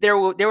least there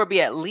will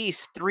be at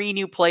least 3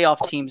 new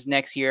playoff teams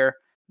next year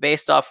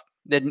based off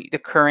the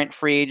current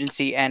free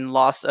agency and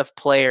loss of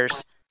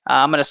players.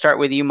 I'm going to start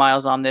with you,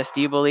 Miles, on this. Do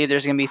you believe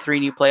there's going to be 3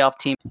 new playoff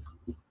teams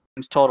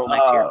total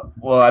next year?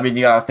 Well, I mean,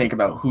 you got to think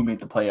about who made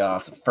the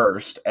playoffs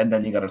first, and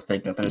then you got to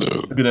think that there's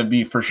going to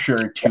be for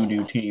sure 2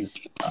 new teams,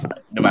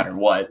 no matter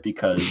what,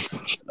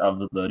 because of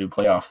the new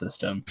playoff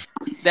system.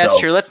 That's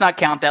true. Let's not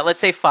count that. Let's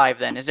say 5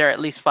 then. Is there at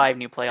least 5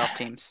 new playoff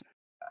teams?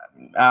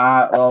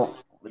 Well,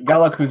 you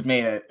gotta look who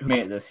made it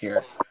this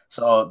year.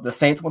 So the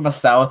Saints won the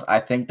South. I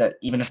think that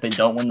even if they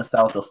don't win the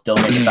South, they'll still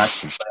make it back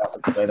to the playoffs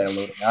with the way they're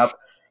loading up.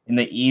 In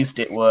the East,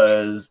 it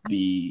was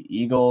the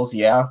Eagles.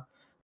 Yeah,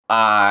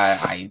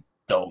 I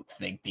don't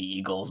think the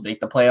Eagles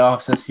make the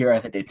playoffs this year. I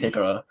think they take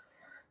with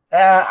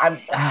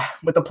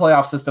the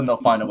playoff system, they'll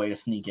find a way to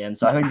sneak in.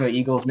 So I think the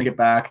Eagles make it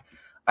back.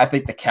 I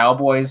think the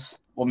Cowboys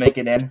will make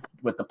it in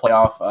with the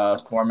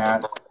playoff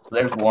format. So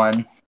there's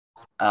one.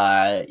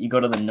 You go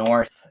to the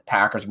North,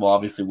 Packers will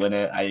obviously win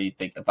it. I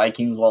think the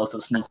Vikings will also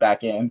sneak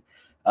back in.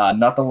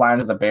 Not the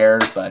Lions or the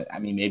Bears, but I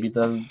mean, maybe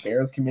the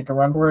Bears can make a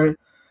run for it.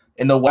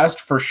 In the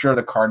West, for sure,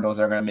 the Cardinals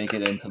are going to make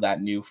it into that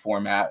new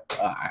format.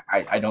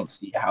 I don't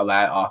see how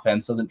that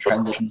offense doesn't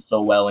transition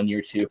so well in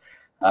year 2.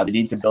 They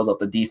need to build up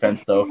the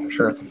defense, though, for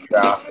sure, to the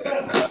draft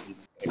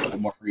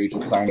and more free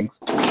agent signings.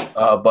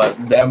 But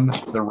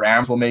the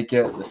Rams will make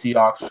it. The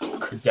Seahawks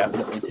could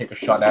definitely take a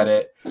shot at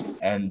it.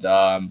 And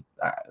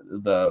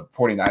the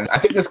 49ers. I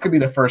think this could be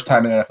the first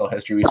time in NFL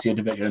history we see a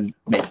division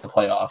make the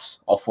playoffs,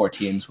 all 4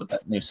 teams with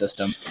that new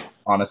system,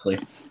 honestly.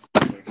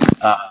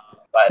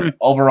 But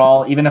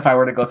overall, even if I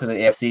were to go through the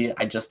AFC,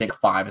 I just think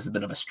 5 is a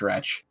bit of a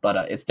stretch. But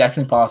it's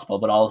definitely possible,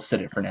 but I'll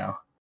sit it for now.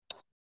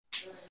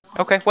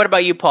 Okay, what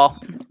about you,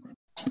 Paul?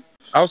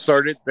 I'll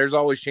start it. There's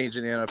always change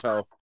in the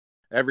NFL.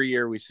 Every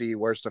year we see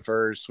worst to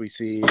first. We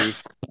see,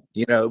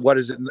 what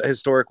is it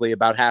historically,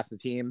 about half the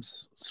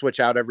teams switch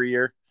out every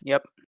year.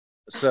 Yep.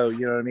 So,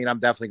 you know what I mean? I'm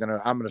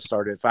gonna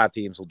start it. 5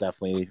 teams it'll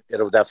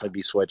definitely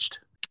be switched.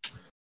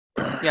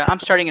 Yeah, I'm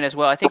starting it as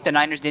well. I think the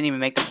Niners didn't even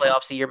make the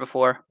playoffs the year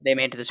before they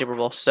made it to the Super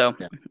Bowl. So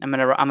yeah. I'm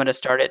gonna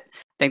start it. I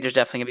think there's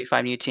definitely gonna be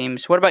 5 new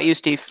teams. What about you,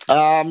 Steve?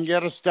 I'm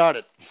gonna start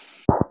it.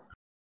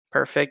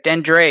 Perfect.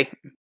 And Dre?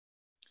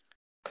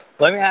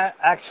 Let me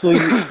actually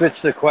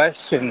switch the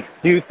question.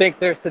 Do you think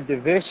there's a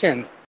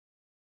division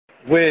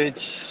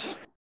which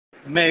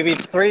maybe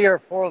 3 or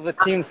 4 of the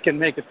teams can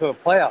make it to the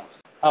playoffs?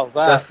 How's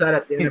that? Just said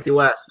at the NFC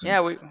West.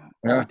 Yeah,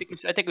 I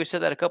think we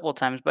said that a couple of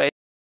times, but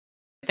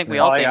I think we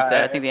all think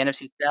that. I think the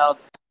NFC South,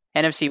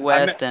 NFC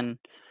West, and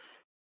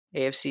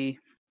AFC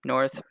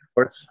North.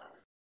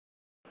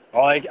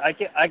 Well,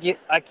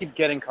 I keep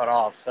getting cut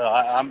off, so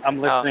I'm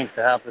listening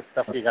to half the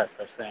stuff you guys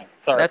are saying.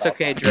 Sorry. That's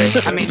okay, Dre.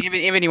 I mean,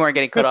 even you weren't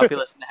getting cut off. You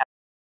listen to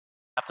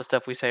half the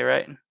stuff we say,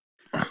 right?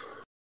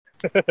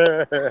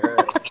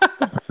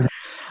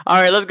 All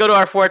right, let's go to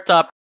our 4th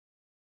topic.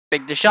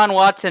 Deshaun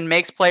Watson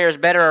makes players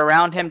better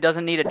around him.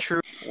 Doesn't need a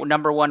true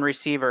number 1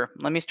 receiver.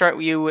 Let me start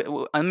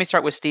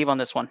with Steve on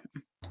this one.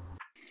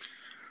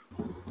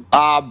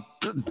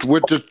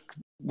 With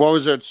What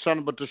was it? Son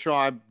about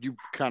Deshaun? You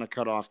kind of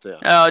cut off there.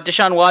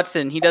 Deshaun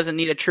Watson. He doesn't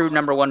need a true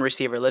number one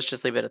receiver. Let's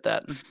just leave it at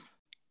that.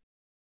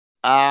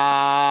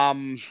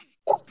 I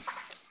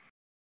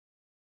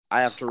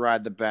have to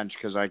ride the bench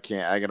because I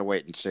can't. I gotta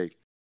wait and see.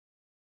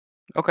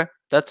 Okay,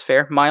 that's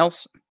fair.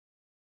 Miles?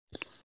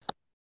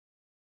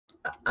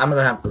 I'm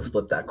going to have to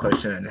split that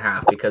question in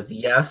half because,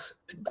 yes,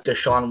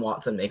 Deshaun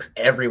Watson makes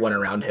everyone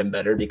around him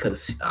better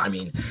because, I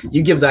mean,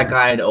 you give that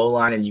guy an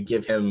O-line and you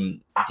give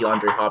him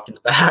DeAndre Hopkins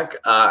back,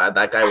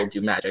 that guy will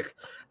do magic.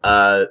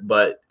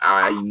 But,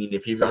 I mean,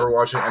 if you've ever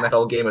watched an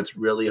NFL game, it's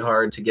really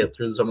hard to get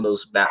through some of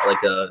those,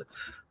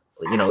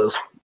 those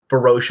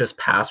ferocious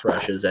pass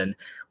rushes and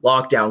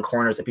lockdown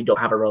corners if you don't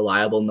have a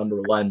reliable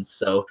number one.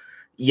 So,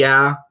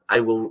 yeah,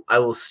 I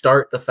will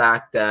start the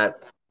fact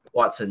that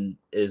Watson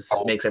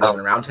makes everyone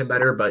around him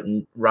better, but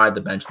ride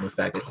the bench on the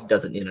fact that he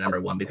doesn't need a number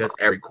one because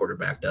every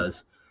quarterback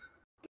does.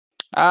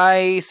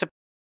 I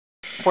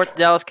support the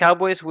Dallas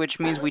Cowboys, which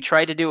means we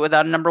tried to do it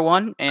without a number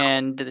one,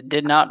 and it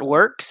did not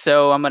work.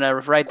 So I'm going to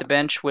ride the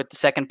bench with the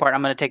second part.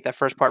 I'm going to take that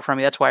first part from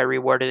you. That's why I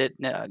reworded it,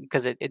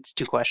 because it's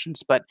two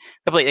questions. But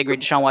completely agree.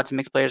 Deshaun Watson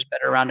makes players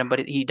better around him, but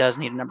he does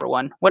need a number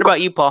one. What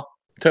about you, Paul?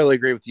 Totally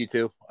agree with you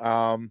too.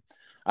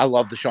 I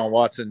love Deshaun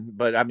Watson,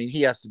 but I mean,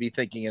 he has to be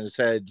thinking in his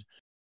head,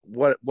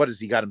 what has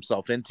he got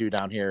himself into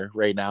down here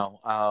right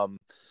now?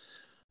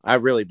 I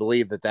really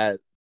believe that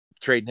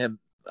trading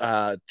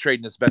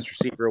his best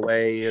receiver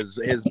away,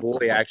 his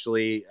boy,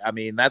 actually, I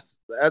mean, that's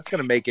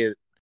going to make it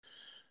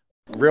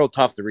real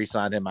tough to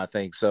re-sign him, I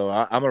think. So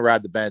I'm going to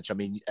ride the bench. I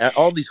mean,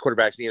 all these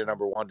quarterbacks need a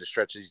number one to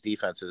stretch these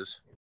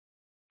defenses.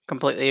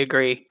 Completely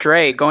agree.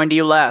 Dre, going to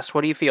you last.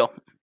 What do you feel?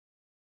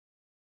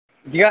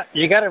 You got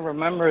to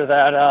remember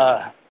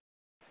that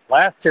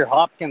last year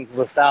Hopkins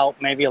was out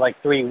maybe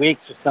like 3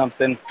 weeks or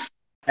something,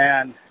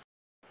 and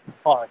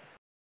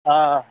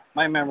my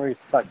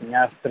memory's sucking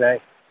ass today.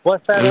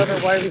 What's that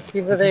other wide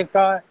receiver they've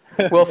got?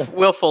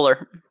 Will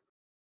Fuller.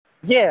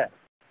 Yeah,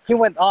 he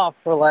went off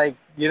for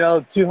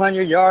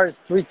 200 yards,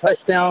 3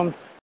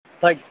 touchdowns,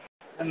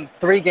 in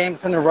 3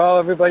 games in a row.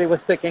 Everybody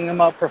was picking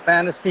him up for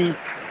fantasy.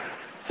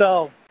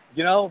 So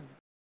I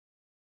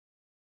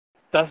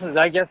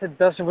guess it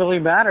doesn't really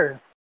matter.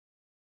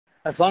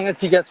 As long as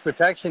he gets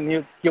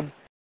protection, he'll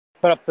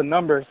put up the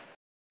numbers.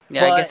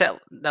 Yeah, I guess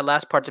that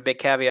last part's a big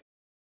caveat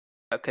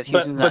because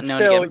Houston's not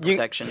known to get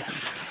protection.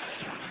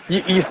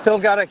 You still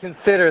got to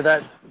consider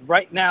that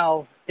right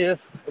now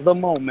is the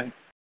moment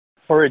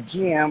for a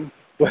GM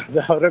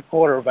without a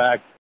quarterback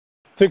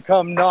to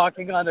come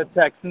knocking on the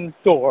Texans'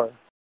 door.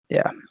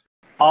 Yeah.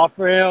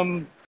 Offer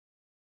him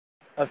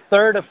a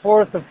third, a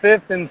fourth, a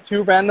fifth, and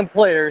 2 random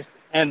players,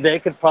 and they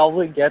could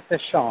probably get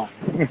Deshaun.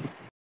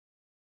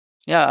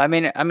 Yeah, I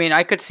mean,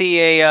 I could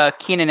see a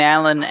Keenan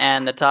Allen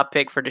and the top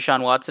pick for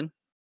Deshaun Watson.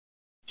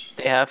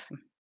 They have.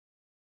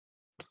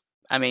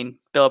 I mean,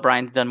 Bill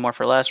O'Brien's done more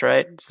for less,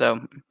 right? So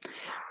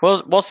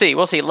we'll see.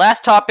 We'll see.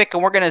 Last topic,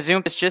 and we're going to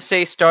zoom. Let's just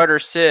say start or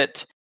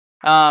sit.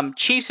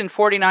 Chiefs and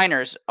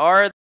 49ers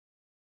are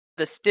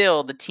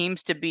still the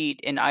teams to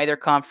beat in either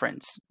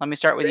conference. Let me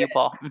start with you,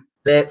 Paul.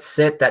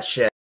 Sit that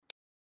shit.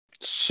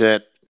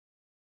 Sit.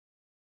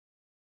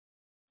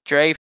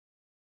 Dre,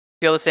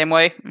 feel the same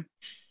way?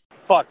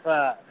 Fuck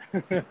that.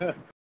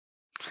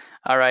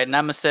 All right, and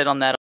I'm gonna sit on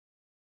that.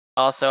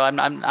 Also,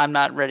 I'm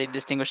not ready to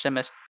distinguish them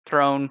as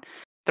throne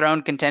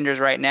contenders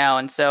right now,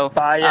 and so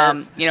that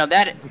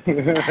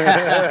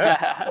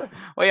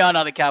we all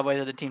know the Cowboys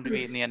are the team to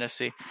beat in the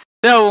NFC.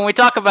 So when we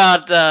talk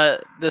about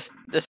this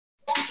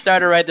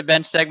starter right the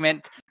bench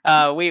segment,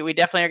 we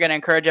definitely are going to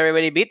encourage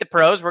everybody to beat the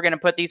pros. We're going to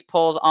put these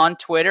polls on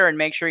Twitter and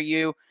make sure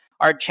you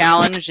are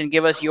challenged and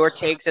give us your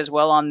takes as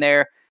well on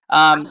there.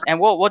 And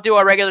we'll do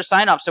our regular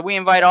sign off. So we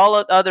invite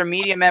all other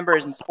media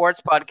members and sports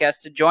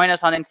podcasts to join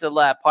us on Into the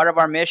Lab. Part of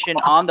our mission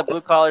on the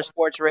Blue Collar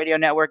Sports Radio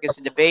Network is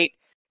to debate,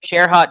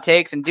 share hot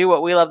takes, and do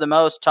what we love the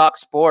most, talk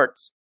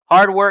sports.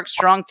 Hard work,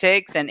 strong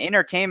takes, and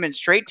entertainment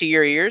straight to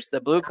your ears,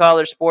 the Blue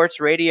Collar Sports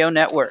Radio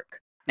Network.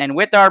 And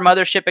with our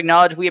mothership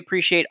acknowledged, we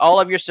appreciate all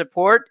of your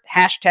support.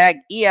 Hashtag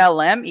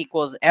ELM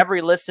equals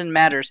every listen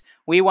matters.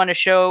 We want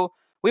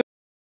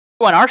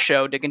our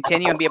show to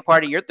continue and be a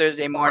part of your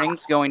Thursday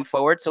mornings going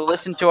forward. So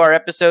listen to our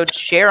episodes,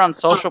 share on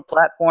social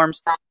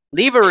platforms,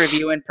 leave a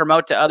review, and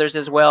promote to others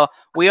as well.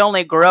 We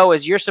only grow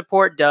as your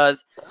support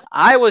does.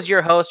 I was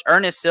your host,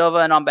 Ernest Silva,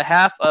 and on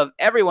behalf of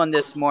everyone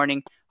this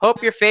morning,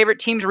 hope your favorite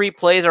team's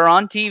replays are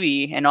on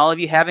TV and all of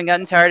you haven't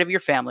gotten tired of your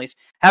families.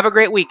 Have a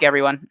great week,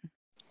 everyone.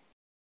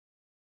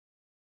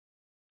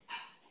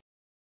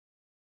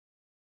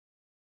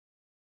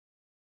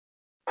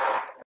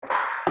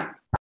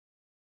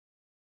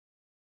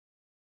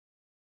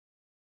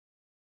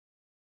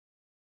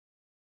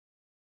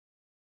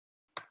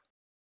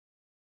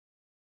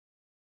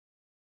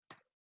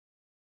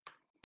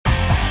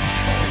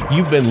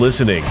 You've been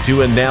listening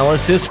to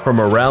analysis from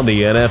around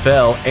the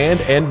NFL and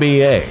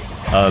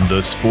NBA on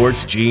the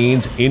Sports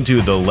Genes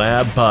Into the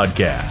Lab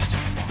podcast.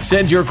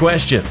 Send your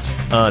questions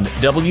on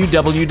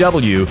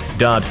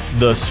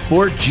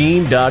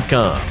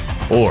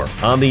www.thesportgene.com or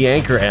on the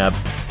Anchor app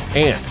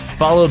and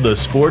Follow the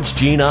Sports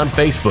Gene on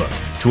Facebook,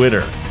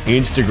 Twitter,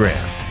 Instagram,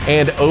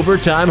 and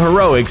Overtime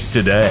Heroics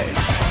today.